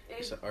saying?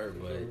 It's an art,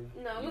 but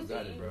No, you we'll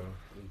got see. it, bro.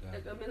 You got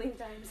Like it. a million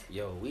times.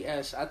 Yo,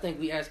 I think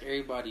we asked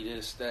everybody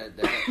this, that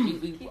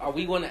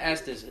we want to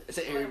ask this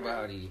to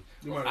everybody.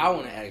 You might I as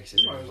want to well. ask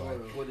this You to might as everybody.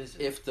 well. What is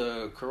it? If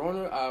the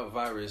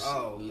coronavirus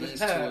Oh. leads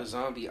to a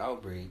zombie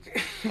outbreak,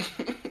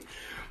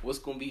 what's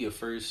gonna be your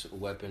first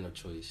weapon of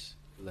choice?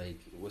 Like,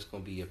 what's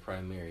gonna be your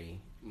primary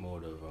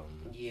mode of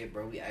Yeah,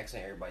 bro, we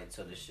asking everybody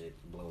till this shit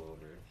blow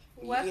over.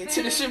 Weapons.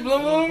 to the shit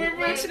blow over, bro,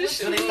 Like, to the what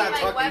shit you mean, blow over.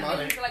 like Talking about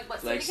weapons, it. like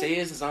what? Like, so say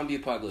you it's a zombie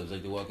apocalypse,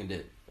 like The Walking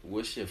Dead.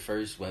 What's your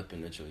first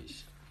weapon of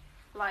choice?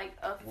 can- like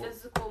a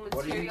physical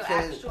What are you material,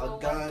 killing? actual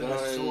A gun, Gun, a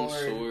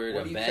sword.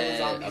 What a do you bat, kill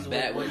zombies a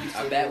bat What do you with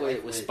save a bat your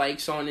life with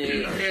spikes on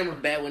it, Hammer. a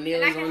bat with And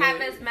nails I can on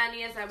have it. as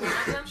many as I want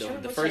of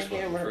them. The What's first a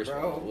one, hammer, the first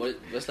bro? one.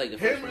 What's like the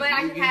first Hammer. one? But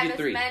I You can have get as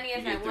three. many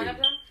as You I get want of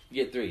three. them.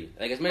 You get three.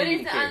 Like as But many as you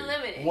it's can carry.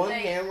 unlimited. One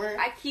Like, hammer?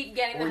 I keep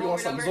getting Or them you over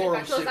want and some over. Zorro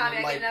If I kill shit zombie,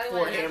 with I like get another 4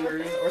 one.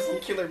 hammers or some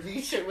Killer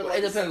B shit with like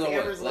It depends on 6 what.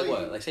 hammers, Like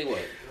what? Like say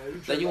what?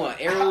 Like you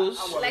want arrows?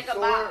 Like a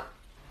bomb.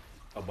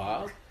 A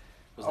bob?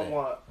 What's I that?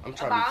 want. I'm A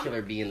trying bomb? to be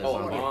Killer B in the Oh,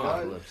 zombie a bomb.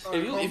 apocalypse.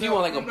 If you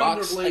want like a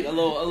box, like a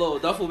little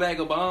duffel bag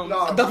of bombs.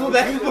 No, Double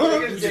back niggas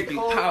bombs. get Be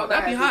cold, pow-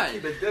 that'd be I have hot. to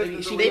keep it Like,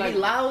 distant she to be They like- be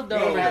loud You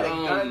though. had a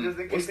gun just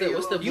in case What's they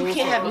the get You bull can't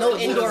from- have no what's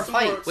the- indoor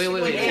fights. Wait.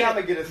 And I'm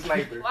gonna get a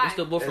sniper. Why? What's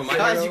the bull from My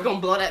Guys, you Hero? gonna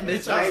blow that bitch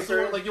up.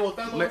 Sniper. Like, yo,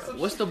 Thanos.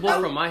 What's the bull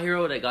from My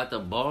Hero that got the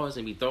balls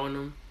and be throwing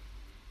them?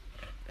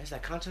 Is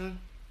that Kantan?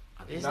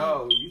 Is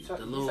No, it? you The said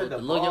little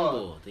young ball.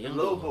 bull. The young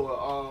little bull.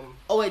 bull.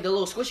 Oh wait, the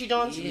little squishy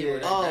Johns? Yeah,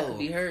 that Oh, could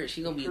be her.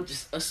 She gonna be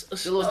just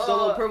the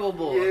little purple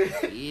bull.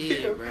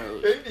 Yeah,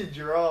 bro. They be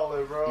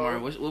drawing, bro. Mar,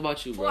 what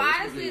about you, bro? Well, What's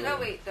honestly, your- no,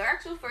 wait. The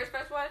actual first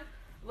one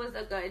was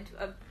a gun.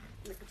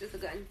 Like, just a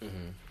gun.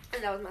 Mhm.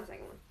 And that was my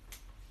second one.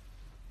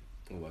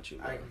 What about you,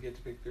 bro? I can get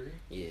to pick 3.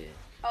 Yeah.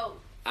 Oh.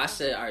 I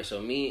said, all right. So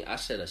I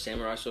said a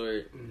samurai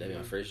sword. That'd be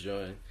my Mhm. first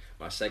joint.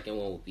 My second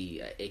one would be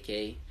an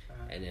AK,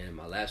 Uh-huh. and then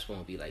my last one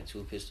would be like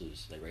 2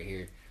 pistols, like right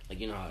here. Like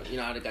you know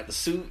how they got the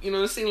suit. You know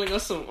what I'm saying? Like on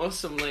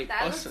some like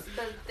That was awesome.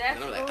 that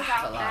And I'm like, goes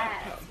ah, out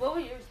fast. What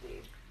would yours be?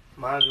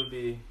 Mine would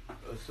be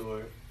a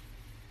sword,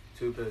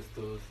 2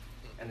 pistols,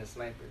 and a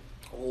sniper.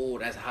 Oh,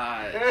 that's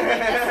hot. A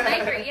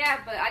sniper, yeah,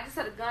 but I just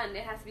said a gun.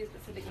 It has to be a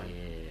specific gun.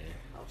 Yeah.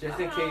 Just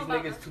I in don't case know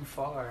about niggas that. too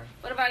far.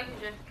 What about you,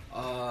 Jay?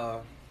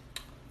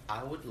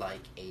 I would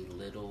like a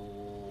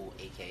little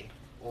AK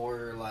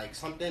or like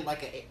something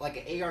like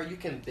an AR you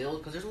can build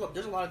because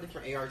there's a lot of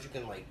different ARs you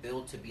can like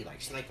build to be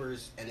like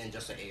snipers and then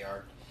just an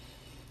AR.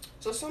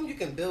 So some you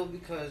can build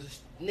because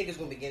niggas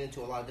gonna be getting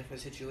into a lot of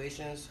different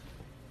situations,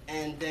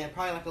 and then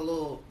probably like a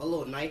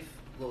little knife,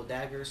 a little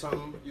dagger or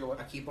something. You what?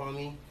 I keep on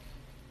me,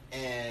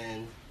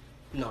 and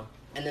and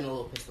then a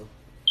little pistol.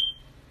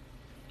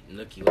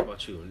 Nookie, what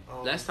about you?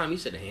 Um, Last time you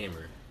said a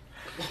hammer.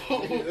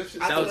 That's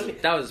just- I That told was him-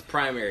 that was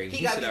primary. He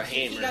He got said a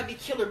he hammer. gotta be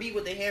Killer B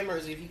with the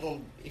hammers if he gonna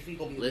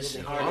be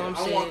Listen, wielding all hammers.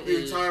 I'm I want the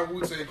saying is- entire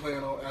Wu-Tang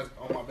clan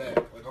on my back.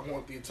 Like, I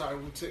want the entire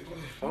Wu-Tang clan.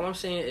 All I'm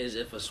saying is,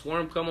 if a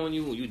swarm come on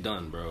you, you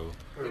done, bro.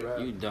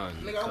 You done.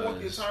 Nigga, I want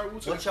the because- entire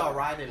Wu-Tang What y'all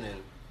riding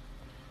in?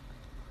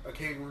 A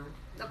kangaroo.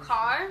 The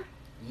car?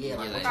 Yeah,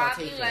 like Yeah, what y'all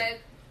Probably taking?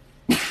 like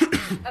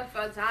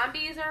if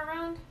zombies are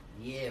around.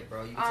 Yeah,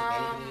 bro, you can take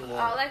anything you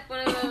I want. like one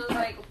of those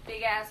like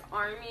big ass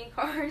army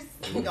cars.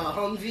 A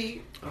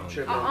Humvee. Um,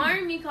 tripping. An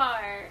army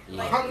car. Yeah.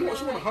 Like, What you you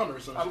want know, a Hunter or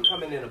something? I'm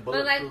coming in a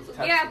but like bulletproof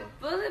Tesla. yeah,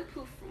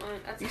 bulletproof one.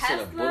 A You Tesla. said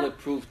a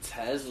bulletproof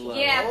Tesla.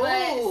 Yeah,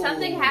 Oh. but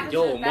something happens.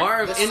 Yo, to the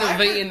Marv best-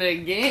 innovating the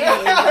game,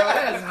 bro.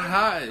 That's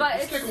hot. But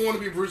This it's nigga want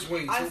to be Bruce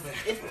Wayne I so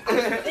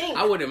bad. think.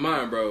 I wouldn't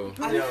mind, bro.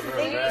 I Yo, think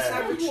bro, this man.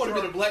 type of You wanna be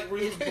truck the Black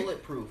Bruce is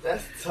bulletproof.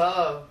 That's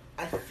tough.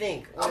 I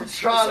think. I'm Or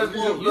trying to it's be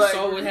a the wood. You black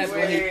saw what Bruce happened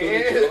when he Wayne.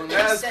 threw it on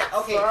He said,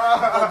 okay,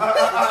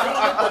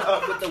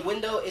 the thing with the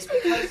window is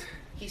because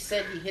he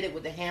said he hit it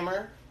with the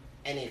hammer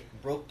and it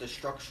broke the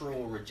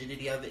structural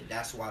rigidity of it.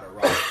 That's why the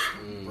rock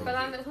broke but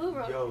on it. the who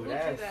wrote Yo, who drew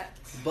that's- that?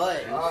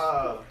 But That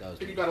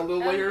was You got a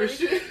little layer and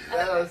shit.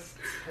 That's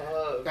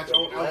tough. Got your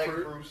own Black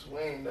Alfred. Bruce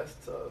Wayne. That's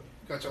tough.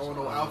 Got your own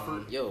little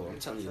Alfred. Yo, I'm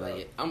telling you,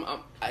 like,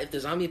 if the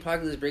zombie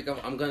apocalypse break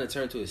up, I'm gonna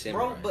turn to a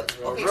samurai. bro, but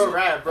Bro, okay, real so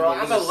rap, bro.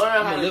 I'm gonna learn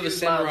I'm how gonna to live a use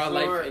samurai my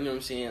life. sword. You know what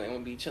I'm saying? I'm gonna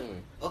be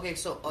chilling. okay,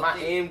 so My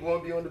update. aim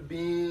gonna be on the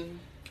beam.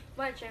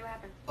 What, Jay? What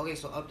happened? Okay,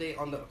 so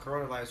update on the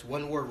coronavirus.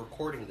 When we're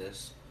recording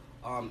this,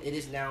 it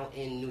is now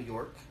in New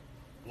York.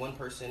 One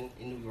person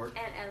in New York.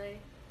 And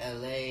LA.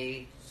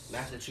 L.A.,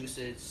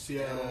 Massachusetts,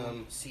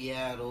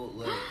 Seattle.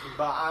 Like,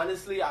 But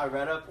honestly, I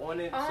read up on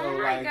it. Oh so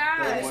my like God.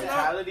 the It's not-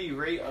 mortality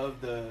rate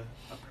of the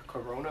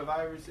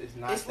coronavirus is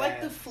not. it's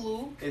like bad. the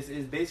flu. It's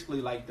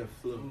basically like the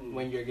flu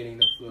when you're getting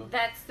the flu.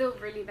 That's still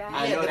really bad.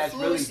 I know the that's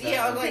flu's, really bad.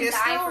 yeah, I was like, You it's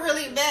can die still from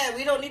really it. bad.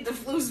 We don't need the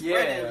flu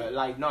spreading. Yeah,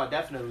 like no,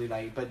 definitely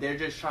like, but they're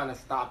just trying to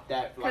stop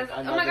that. Like Because,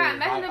 oh another, my god,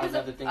 imagine if another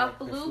it was thing a like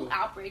the flu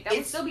outbreak. That would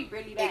It's- still be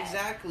really bad.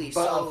 Exactly.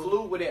 But so a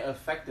flu wouldn't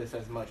affect us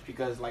as much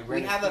because like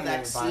We have a in the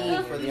vaccine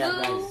environment, for we the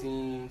have flu.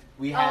 vaccines.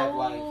 We have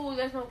like Oh,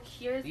 there's no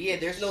cure. yeah,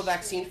 there's no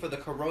vaccine for the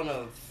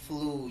corona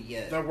flu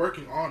yet. They're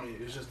working on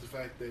it. It's just the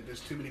fact that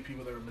there's too many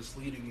people that are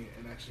misleading it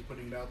and actually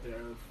putting it out there.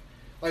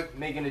 Like,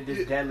 making it this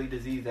Yeah. deadly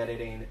disease that it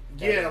ain't.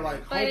 that yeah, it ain't.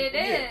 like, But it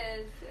yeah.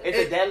 is. It's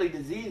it- a deadly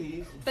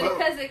disease. But But-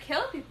 because it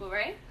kills people,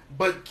 right?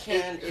 But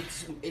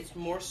It's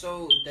more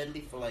so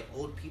deadly for like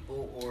old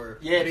people or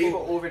Yeah, They-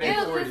 people over their Ew,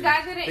 40s. this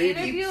guy did an Baby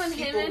interview and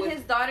him people and with-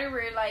 his daughter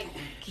were like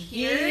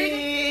cured,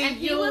 Yeah, and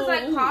he yo. was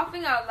like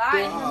coughing out loud,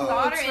 and his Dog.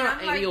 daughter, It's and not-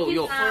 I'm like, yo, he's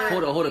yo, not.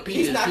 hold on,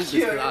 He's not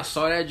cured. I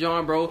saw that,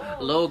 John, bro.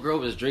 A little girl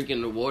was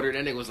drinking the water.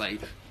 That nigga was like,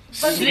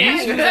 But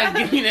snatch, he was like,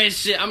 give me that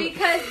shit.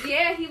 Because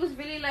yeah, he was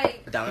really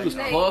like. He was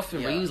Like-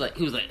 coughing, but Yeah.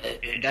 he was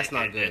like, That's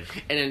not good.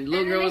 And then little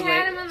And girl then was they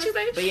had him like, on the- she's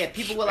like, But yeah,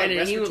 people with like and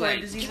then he was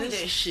respiratory like, give me that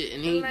diseases, shit,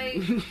 and he,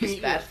 Like- it's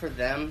bad for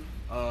them.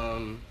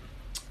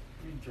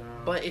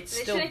 But it's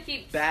They still shouldn't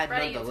keep bad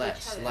spreading it to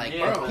nonetheless. each other. Like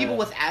Yeah. people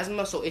with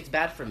asthma, so it's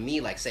bad for me.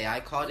 Like say I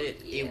caught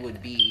it, Yeah. it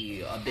would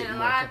be a bit And a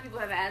more. lot of people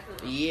have asthma.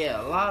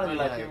 Yeah, a lot of But, them.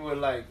 like people would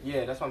like,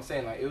 yeah, that's what I'm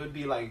saying. Like it would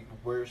be like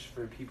worse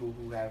for people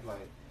who have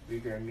like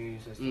weaker immune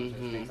systems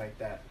and Mhm. things like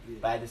that.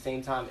 But at the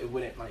same time, it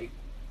wouldn't like,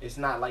 it's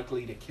not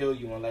likely to kill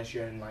you unless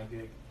you're in like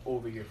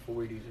over your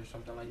 40s or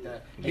something like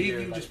that. And BU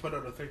you're, like, just put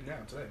out a thing now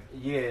today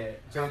yeah.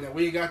 saying that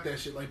we ain't got that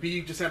shit. Like,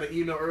 BU just had an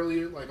email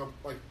earlier, like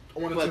I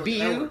wanted What, to BU?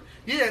 an hour.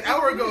 Yeah, an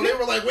hour ago. They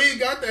were like, we ain't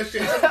got that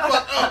shit. Shut the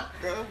fuck up.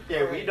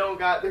 Yeah, we don't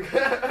got the.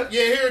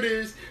 Yeah, here it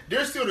is.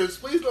 Dear students,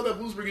 please know that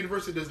Bloomsburg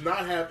University does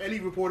not have any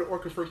reported or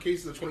confirmed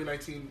cases of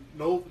 2019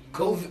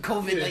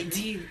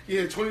 COVID-19.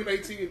 Yeah,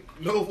 2019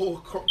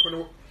 novel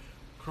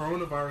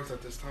coronavirus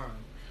at this time.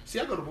 See,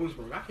 I go to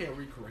Bloomsburg. I can't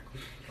read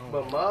correctly.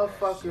 But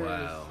motherfuckers.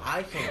 Wow.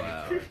 I can't.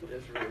 Wow.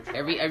 That's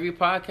real. Every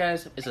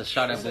podcast is a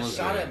shot at It's a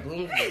shot at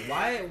Bloomsburg.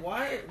 Bloomsburg.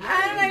 Why?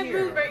 I don't like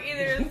here? Bloomsburg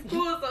either in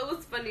school, so it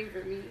was funny for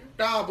me.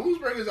 Nah,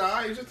 Bloomsburg is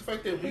alright. It's just the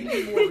fact that we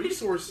need more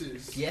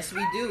resources. Yes,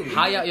 we do.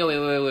 How y'all? Yo,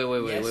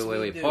 Yes, we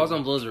wait. do. Pause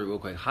on Bloomsburg real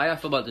quick. How y'all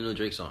feel about the new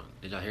Drake song?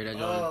 Did y'all hear that,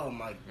 John? Oh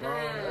my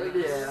god.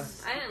 Yeah.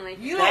 I didn't like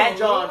You it. That know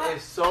John what?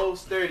 is so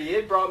sturdy.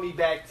 It brought me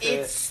back to.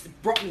 It's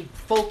brought me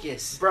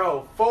focus.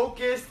 Bro,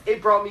 focused.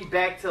 It brought me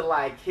back to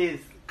like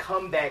his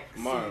comeback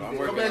Marv, I'm season.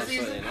 working Comeback on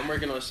season? something. I'm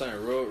working on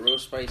something real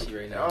spicy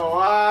right now. Oh,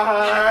 It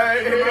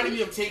alright. reminded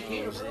me of Take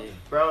You know Care, what I'm bro. saying?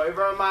 Bro, it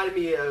reminded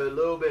me a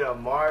little bit of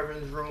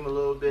Marvin's Room, a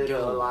little bit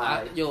of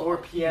like 4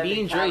 p.m. me in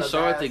and Dre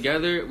saw it Calabasas.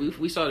 together.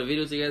 We saw the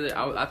video together.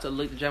 I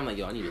looked at Jam like,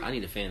 yo, I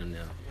need to fan him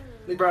now.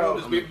 They Bro, call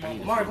this big I'm-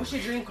 mama. Mark, what's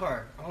your dream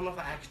car? I don't know if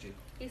I asked you.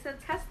 He said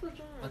Tesla A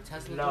John.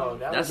 Tesla. No, dream?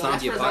 that That's was not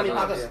That's your for Zonny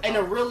podcast. Podcast. In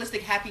a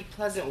realistic, happy,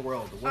 pleasant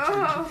world, what's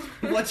Oh.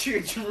 your what's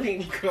your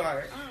dream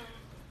car?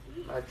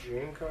 my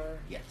dream car.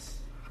 Yes.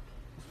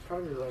 It's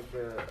probably like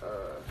a.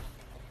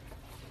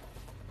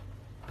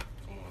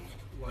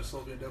 What,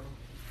 Soviet Devil?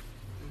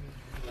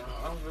 No,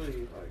 I'm really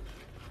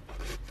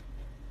like.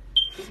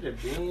 Keep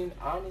it being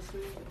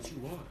honestly, What you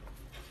want?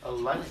 a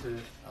Lexus,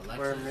 A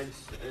or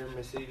Lexus? a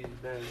Mercedes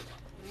Benz,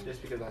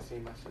 just because I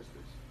seen my sisters.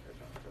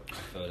 I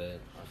feel that.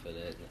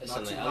 It's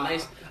Not too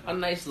a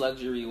nice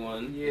luxury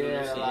one. You know what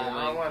I'm Yeah, saying? like,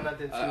 I don't want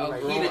nothing too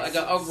like. I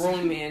got a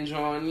grown man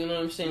John. You know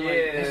what I'm saying? Like, Yeah.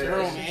 it's,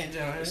 Girl, it's, man,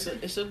 John.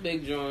 it's a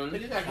big John.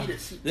 Nigga got heated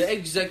seats. The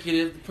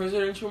executive, the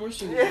presidential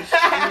Mercedes.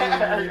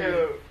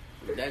 Yo.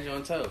 That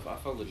John tough. I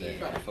fuck with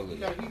that. I fuck You with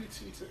got that. heated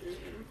seats.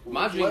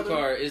 My dream Leather.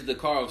 car is the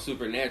car of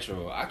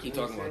Supernatural. I keep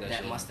talking about that, That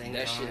shit. Mustang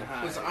that car. shit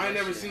high. Listen, I ain't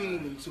never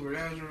seen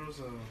Supernatural,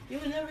 so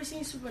You've never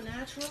seen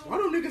Supernatural? why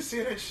don't niggas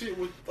say that shit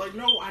with like?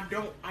 No, I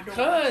don't.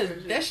 Cause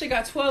that shit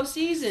got 12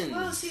 seasons.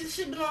 Well, see, this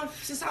shit been on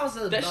since I was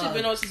a That shit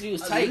been on since we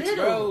was a tight, little.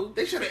 bro.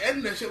 They should have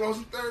ended that shit when I was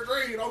in third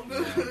grade. I'm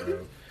good.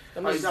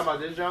 Nah, bro. Oh, you talking about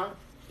this, John?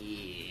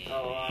 Yeah.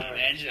 Oh, alright.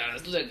 That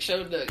John's look, show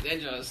look.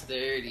 That John's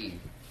sturdy.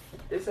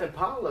 It's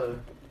Impala.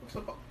 What's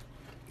up?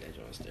 That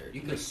John's sturdy.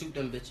 You could suit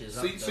them bitches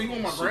So, up. so you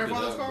want my Suit it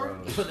grandfather's up, car?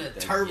 bro. Put a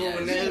turbo in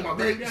You there. want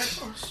my granddad's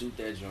car? Suit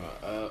that joint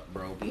up,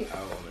 bro. Be out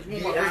on You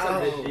it. want my Yeah.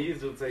 great? The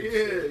diesel takes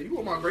Yeah, you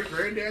want my great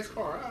granddad's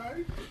car?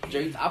 Alright.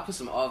 Drake, I put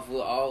some off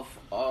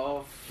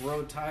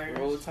road tires.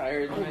 road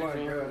tires. Oh in that my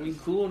joint. God. We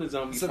cool in the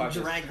zombie Some podcast.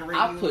 drag I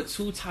radius. put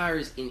 2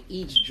 tires in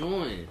each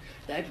joint.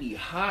 That'd be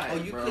hot. Oh,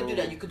 you bro. could do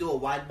that. You could do a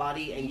wide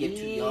body and get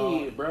to Yeah,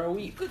 y'all. bro.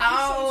 We could do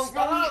oh, some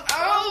bro. stuff,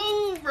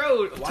 Oh,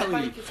 bro. I'm Wide telling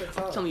body you. gets at I'm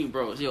top. telling you,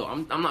 bro. Yo,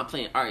 I'm not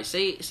playing. All right,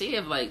 say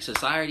if like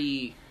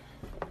society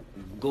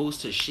goes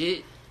to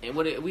shit And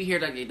we hear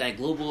that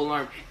global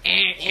alarm.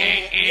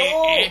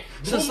 Yo,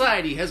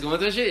 Society has gone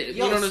through shit.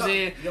 Yo, you know what I'm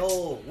saying?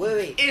 Yo,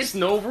 wait. It's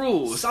no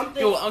rules.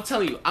 Something- Yo, I'm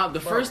telling you, the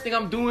first thing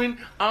I'm doing,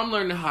 I'm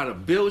learning how to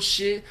build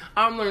shit.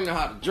 I'm learning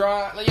how to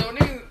drive. Like, yo,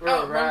 niggas Bro,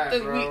 out, bro. right, I'm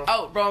telling you, bro. we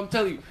out, bro. I'm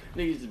telling you,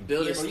 niggas just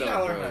building Yeah, bro, you stuff,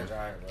 gotta bro. learn how to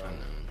drive, bro.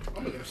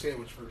 I'm making a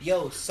sandwich first.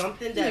 Yo,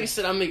 something Nigga that.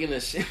 said I'm making a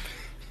shit.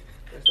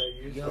 That's how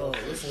you Yo,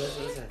 feel.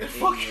 listen.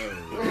 Fuck you.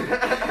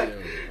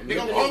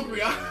 Nigga, I'm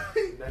hungry.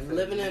 That's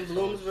Living in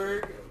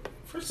Bloomsburg.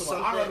 First of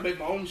all, I'd rather make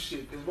my own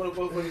shit. Because what if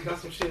motherfuckers got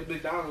some shit at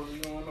McDonald's you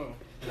don't know?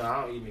 No,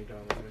 I don't eat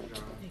McDonald's.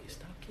 Nigga,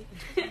 stop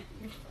kicking.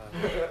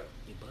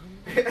 You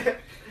bum.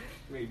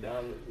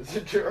 McDonald's is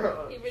a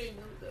drug. He really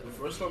moved The though.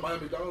 first time I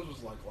had McDonald's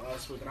was like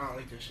last week, and I don't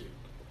like that shit.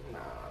 Nah,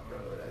 bro.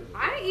 That's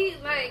I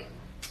eat like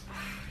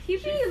he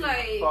be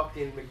like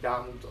fucking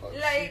McDonald's.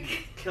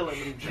 like Killing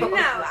them no, drugs.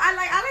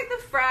 I like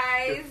the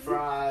fries. The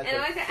fries, And I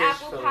like the fish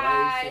apple fillet,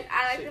 pie.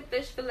 I like shit. the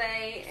fish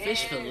fillet.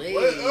 Fish and- fillet.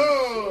 What?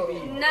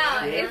 Oh.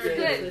 No, it's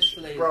good. Fish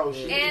fillet. Bro,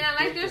 she And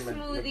I like their eats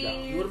McDonald's.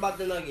 smoothies. What about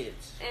the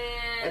nuggets?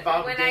 And If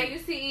I when did- I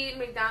used to eat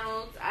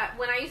McDonald's,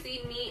 when I used to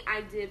eat meat,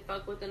 I did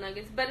fuck with the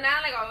nuggets, but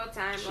not like all the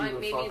time. She Like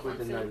would maybe fuck with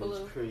once the in a blue.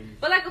 nuggets crazy.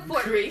 But like a 4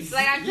 Crazy. piece.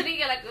 Like I couldn't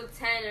get like a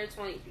 10 or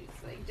 20 piece.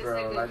 Like just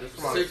Bro, like like a, that's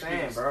what I'm 6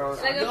 saying, piece. bro.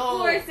 like a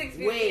 4 or 6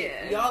 piece. Wait,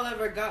 yeah. y'all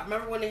ever got?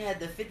 Remember when they had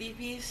the 50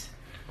 piece?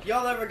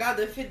 Y'all ever got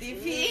the 50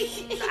 piece?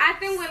 I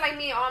think when like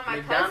me and all my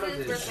McDonald's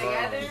cousins were is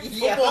together.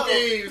 Football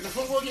games. The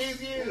football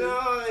games, yeah.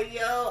 No,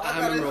 yo,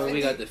 I remember when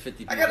we got the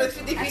 50 I got a piece.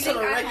 50 I piece think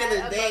on a I had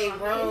regular a day, bunch.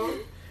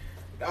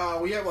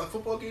 bro. We have like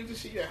football games and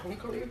shit. Yeah,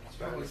 homecoming.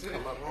 That was it.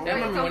 I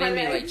remember when they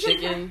made like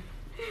chicken.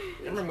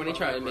 I remember when they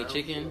tried to make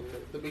chicken.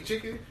 The big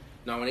chicken.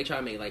 No, when they tried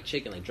to make like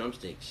chicken, like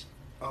drumsticks.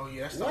 Oh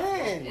yeah, that's not.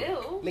 When?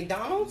 Ew,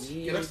 McDonald's?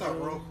 Yeah, that's not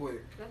real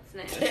quick. that's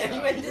nasty.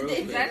 When did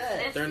they do That's that?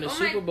 nasty. During the Oh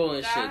Super my Bowl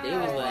and shit, they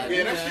was God. like,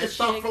 Yeah, that shit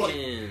stopped for like.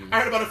 chicken. I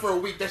heard about it for a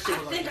week. That shit I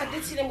was think like. I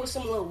did see them with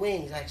some little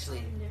wings,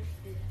 actually.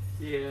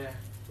 Yeah.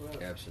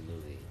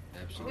 Absolutely, We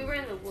absolutely. were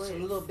in the woods.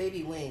 Some little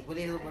baby wings. What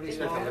they look I like? think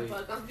Small? we got a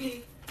bug on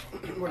me.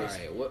 All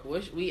right,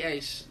 what we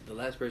asked the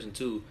last person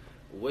too.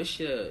 What's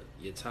your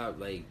top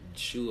like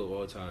shoe of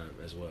all time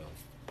as well?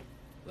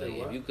 Like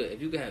What?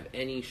 if you could have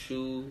any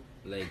shoe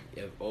like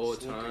of all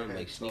Sneaker time, like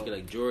head sneaker talk.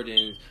 like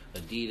Jordans,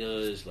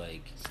 Adidas,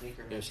 like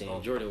Sneaker you know what I'm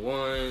saying, Jordan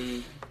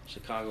 1,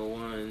 Chicago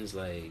 1s,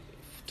 like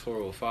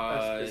Toro A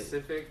 5.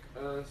 specific.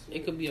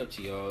 It could be up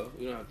to y'all.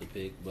 You don't have to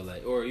pick, but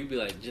like, or you'd be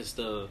like just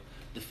the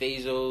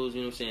Fazos, you know what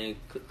I'm saying,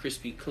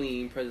 crispy,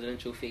 clean,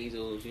 presidential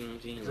Fazos, you know what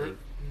I'm saying, like.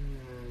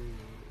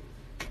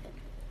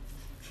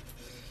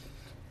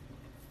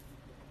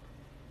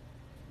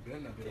 Better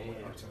not be the Damn. one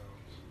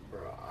uptowns.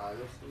 Bro,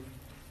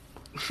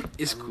 honestly,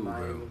 It's I'm cool, not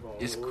bro. even gonna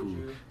It's hold cool.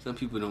 you. Some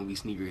people don't be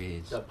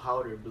sneakerheads. the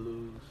powder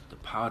blues. The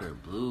powder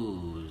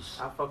blues.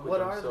 I fuck with What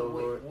them are the- so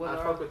wait, hard. what I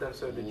are- fuck with them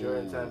so the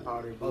Jordan 10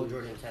 powder Oh, blues.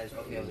 Jordan 10s.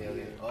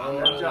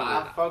 Okay.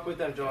 I fuck with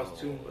them Jones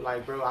too.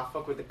 Like, bro, I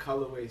fuck with the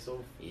colorway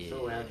so Yeah.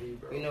 heavy,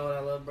 bro. You know what I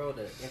love, bro?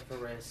 The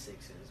infrared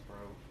 6s, bro.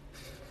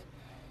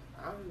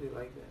 I don't really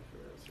like that for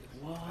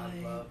us. I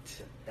love.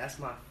 That's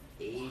my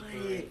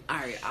favorite.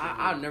 Alright,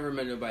 I've never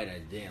met nobody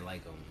that didn't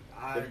like them.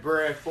 The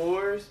bread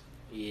fours,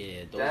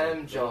 Yeah,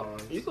 Them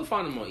Johns. You can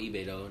find them on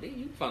eBay though. You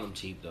can find them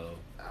cheap though.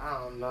 I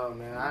don't know,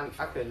 man.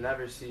 I could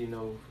never see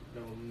no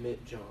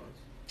mid Johns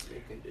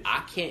in condition. I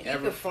can't You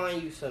ever. could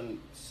find you some,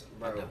 I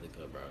bro. definitely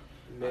could, bro.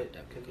 mid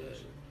definitely could.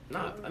 condition.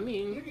 Nah, I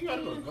mean, You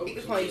gotta go. You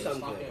can find you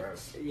something good, bro.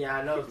 Yeah,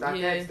 I know. StockX.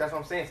 Yeah. That's what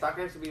I'm saying.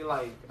 StockX would be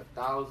like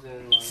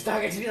 1,000. Like,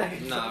 StockX be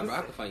like, nah, bro.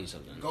 I can find you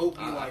something. Go be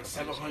I like can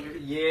find you something.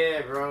 700.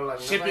 Yeah, bro.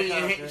 Like Shipping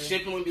nobody tryna pay.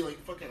 shipping would be like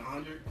fucking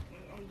 100.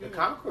 The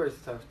Concord is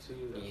tough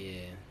too. Though.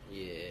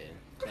 Yeah.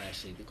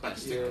 Classic, the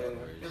classic. Yeah. Air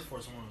Concords.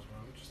 Force Ones, bro.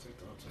 We just take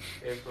the uptown.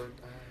 Airport.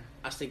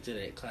 I stick to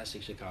the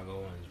classic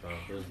Chicago ones, bro.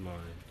 Those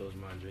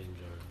my dream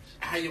joints.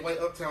 How your white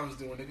uptowns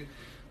doing, nigga?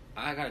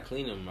 I gotta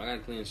clean them. I gotta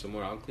clean them some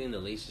more. I'm cleaning the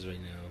laces right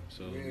now.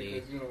 So Yeah, they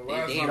 'cause, you know, they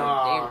last they, time-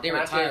 Nah, they can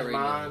I retired change right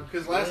mine? now.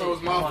 Because last time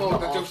was my I want fault the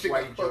that your shit got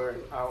off-white fucked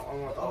Jordan. up. I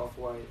want the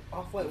off-white.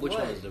 Off-white. Which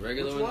what? ones? The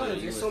regular Which ones or the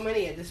ones? There's new so ones?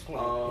 many at this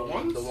point.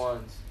 ones? The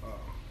ones. Oh.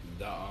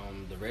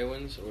 The red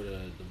ones or the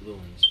blue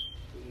ones?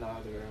 Nah,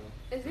 the real ones.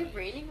 Is it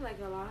raining like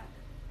a lot?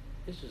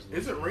 It's just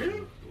Is it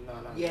raining? No.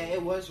 Yeah,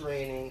 it was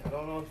raining. I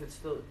don't know if it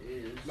still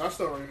is. No, it's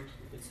still raining.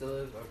 It still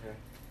is? Okay.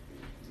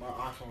 My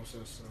iPhone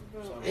says so.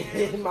 Bro, So man,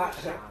 I'm- I'm My-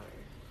 showered.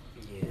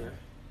 Yeah.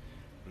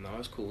 No,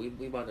 it's cool.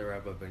 We about to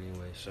wrap up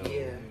anyway. So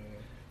Yeah.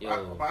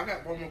 yo, But I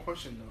got one more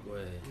question though. go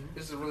ahead.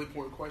 This is a really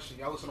important question.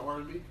 Y'all listen to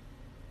R&B?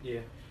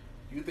 Yeah.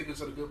 You think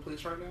it's at a good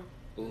place right now?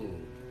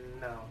 Ooh,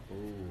 No.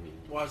 ooh.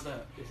 Why is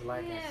that? It's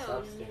like a Hell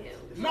substance. no.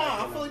 It's Nah,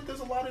 I a- feel like there's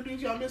a lot of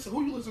dudes y'all missing.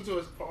 Who you listen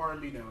to for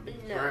R&B now?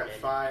 nigga? No,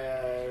 Brett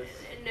Fayez,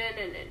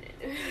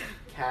 no.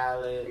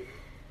 Khaled.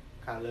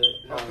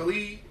 No.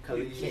 Khalid?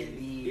 Khalid. Khalid.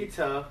 He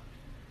tough.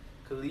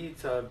 Khalid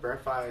tough.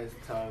 Brett Fayez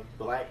tough.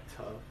 Black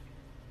tough.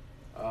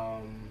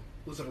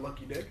 Listen to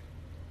Lucky Day?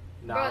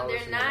 Nah, Bro, I they're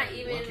listen not to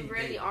even Lucky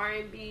really Day.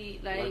 R&B.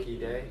 Like, Lucky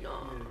Day?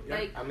 no. Yeah.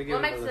 Like, I'm gonna give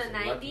going him back a to the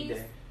listen. Lucky 90s.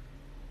 Day.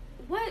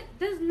 What?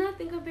 There's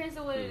nothing compared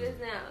to what it is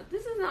now.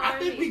 This is not I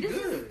think R&B. we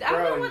This good. is, I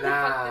don't know Bro, what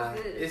nah. the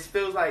fuck this is. It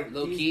feels like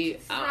Low key,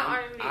 It's not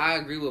R&B. I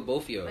agree with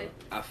both of y'all. Like-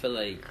 I feel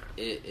like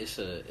it's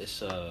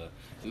a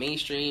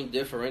mainstream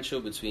differential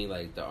between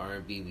like the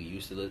R&B we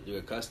used to we're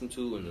accustomed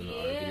to and then the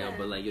R&B now. Yeah.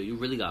 But like yo, you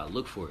really gotta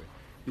look for it.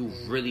 You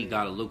really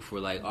gotta look for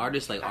like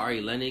artists like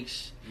Ari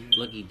Lennox,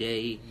 Lucky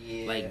Day,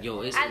 Yeah. like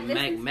yo, it's I listen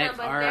Mac to Mac them,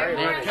 but R. they're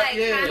more Mac, like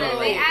Yeah, kind of,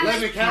 they act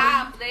Lemon like Kelly.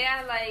 pop. They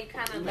act like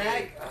kind of like.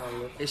 Mac.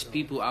 it's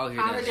people out here.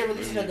 How that's did they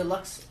release the really-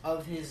 deluxe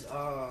of his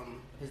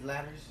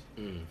ladders?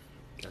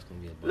 That's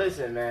gonna be a bummer.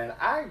 Listen, man,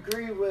 I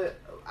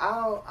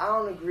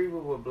don't agree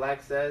with what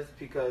Black says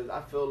because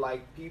I feel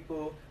like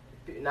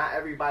not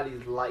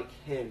everybody's like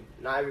him.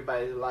 Not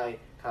everybody's like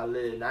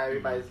Khalid. Not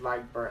everybody's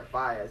like Burnt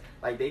Fires.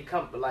 Like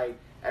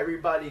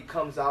everybody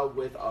comes out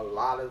with a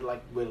lot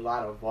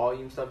of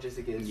volume stuff just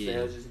to get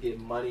sales, just to get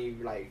money,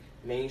 like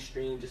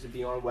mainstream, just to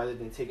be on, rather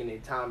than taking their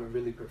time and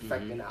really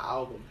perfecting the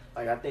album.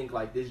 Like I think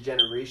like this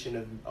generation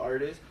of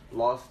artists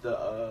lost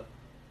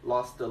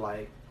the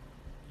like.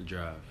 The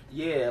drive.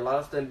 Yeah,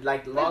 lost the Wait,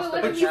 but what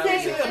But did you you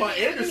can't say? say about What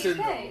did Anderson,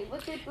 he say? though.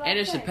 What did Black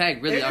Anderson say?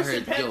 Paak really out here.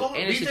 Anderson Paak, Yo,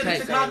 Anderson BJ the Paak.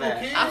 Chicago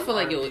Kid. I feel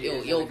like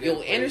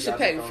yo, Anderson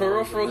Paak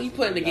for real, he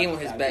putting the game on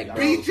his back, bro.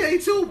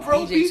 BJ too,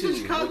 bro. BJ BJ too.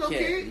 Chicago No cap,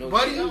 Kid. no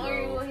Buddy, cap, Don't bro.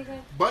 agree with what he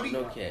said. Buddy,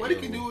 No cap, Buddy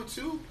yo. can do it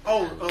too.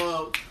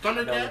 Oh,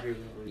 Thundercat.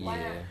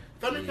 Yeah.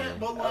 Thundercat, Yeah.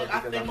 but like I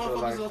think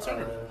motherfuckers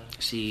alternative.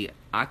 See,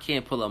 I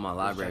can't pull up my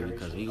library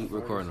because we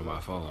recording on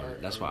my phone.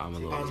 That's why I'm a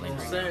I little was late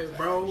gonna right say, now.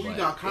 bro, we But-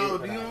 got Kyle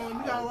Dion,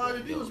 we got a lot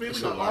of views, man. It's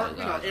We got a lot Art, of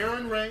we got guys.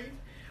 Aaron Ray,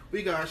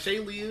 we got Shay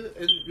Leah,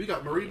 and we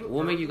got Marie.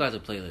 We'll make you guys a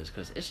playlist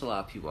because it's a lot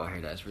of people out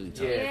here that's really Yeah.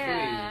 talented.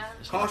 Yeah.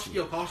 It's a lot of Cautious,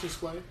 people. Cautious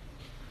Clay.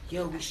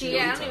 Yo, we should.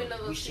 Yeah, I don't even know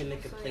we those should make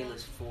a people, so yeah.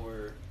 playlist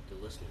for the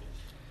listeners.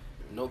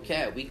 No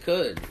cap, we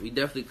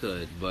definitely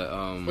could, but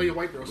Play your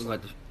white girl we song.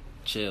 got to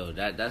chill.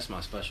 That's my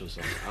special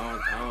song.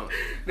 I don't.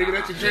 Nigga,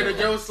 that's your Trader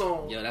Joe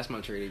song. Yo, that's my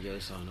Trader Joe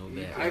song. No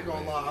bad. I ain't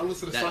gonna lie, I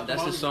listen to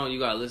That's the Sakamani. song you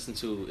gotta listen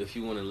to if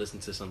you want to listen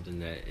to something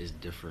that is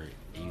different.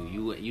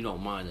 You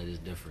don't mind that it's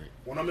different.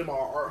 When I'm in my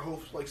art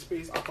host like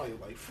space, I play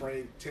like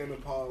Frank, Tim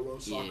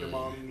Impala, Soccer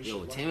Mommy. and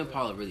Yo, shit Tame like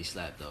Impala really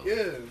slapped though. that.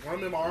 Yeah, when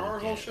I'm in my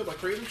art Yeah. host shit, like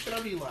creative shit, I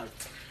be like,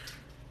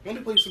 let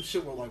me play some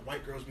shit where like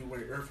white girls be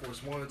wearing Air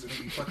Force Ones and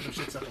they be fucking them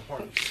shits at the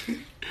parties.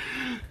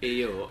 Hey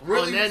yo,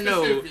 Really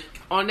specific.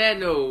 on that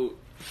note,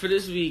 for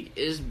this week,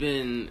 it's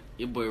been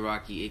your boy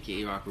Rocky,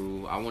 aka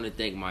Rockaroo. I want to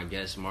thank my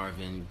guest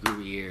Marvin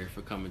Guerrier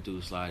for coming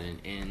through, sliding,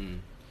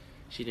 and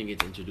she didn't get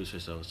to introduce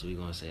herself, so we're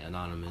gonna say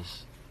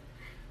anonymous.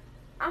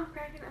 I'm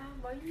cracking up.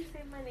 Why you say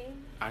my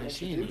name? I didn't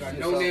see We anything. got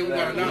no name, we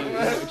got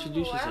anonymous.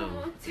 Introduce Well, I don't yourself.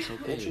 want to. It's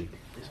okay.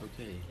 It's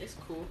okay. It's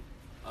cool.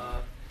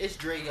 It's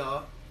Dre,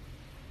 y'all.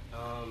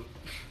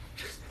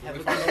 Have a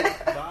good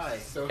night. Bye.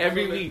 So,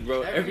 Every week,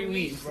 bro. Every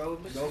week. bro.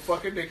 No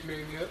fucking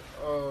nickname yet.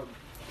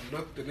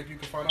 Look, the nick you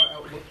can find on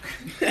Outlook.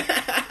 He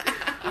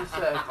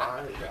said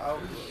fine.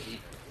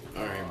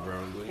 All right, bro.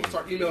 Go We'll ahead.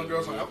 start emailing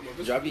girls on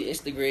Outlook. Drop your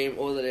Instagram,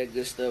 all of that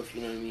good stuff.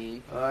 You know what I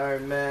mean?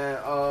 Alright, man.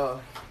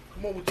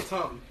 Come on with the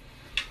Tommy.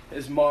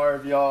 It's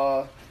Marv,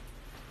 y'all.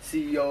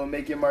 CEO of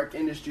Make Your Mark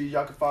Industries.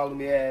 Y'all can follow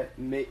me at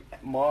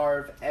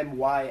Marv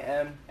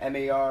MYM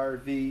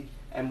MARV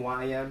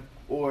MYM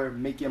or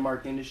Make Your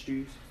Mark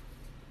Industries.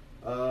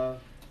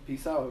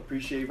 Peace out.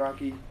 Appreciate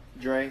Rocky,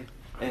 Dre,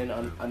 and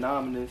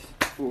Anonymous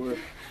for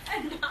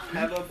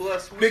Have a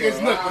blessed week.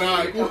 Niggas nothing,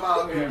 alright. come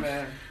out here,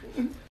 man.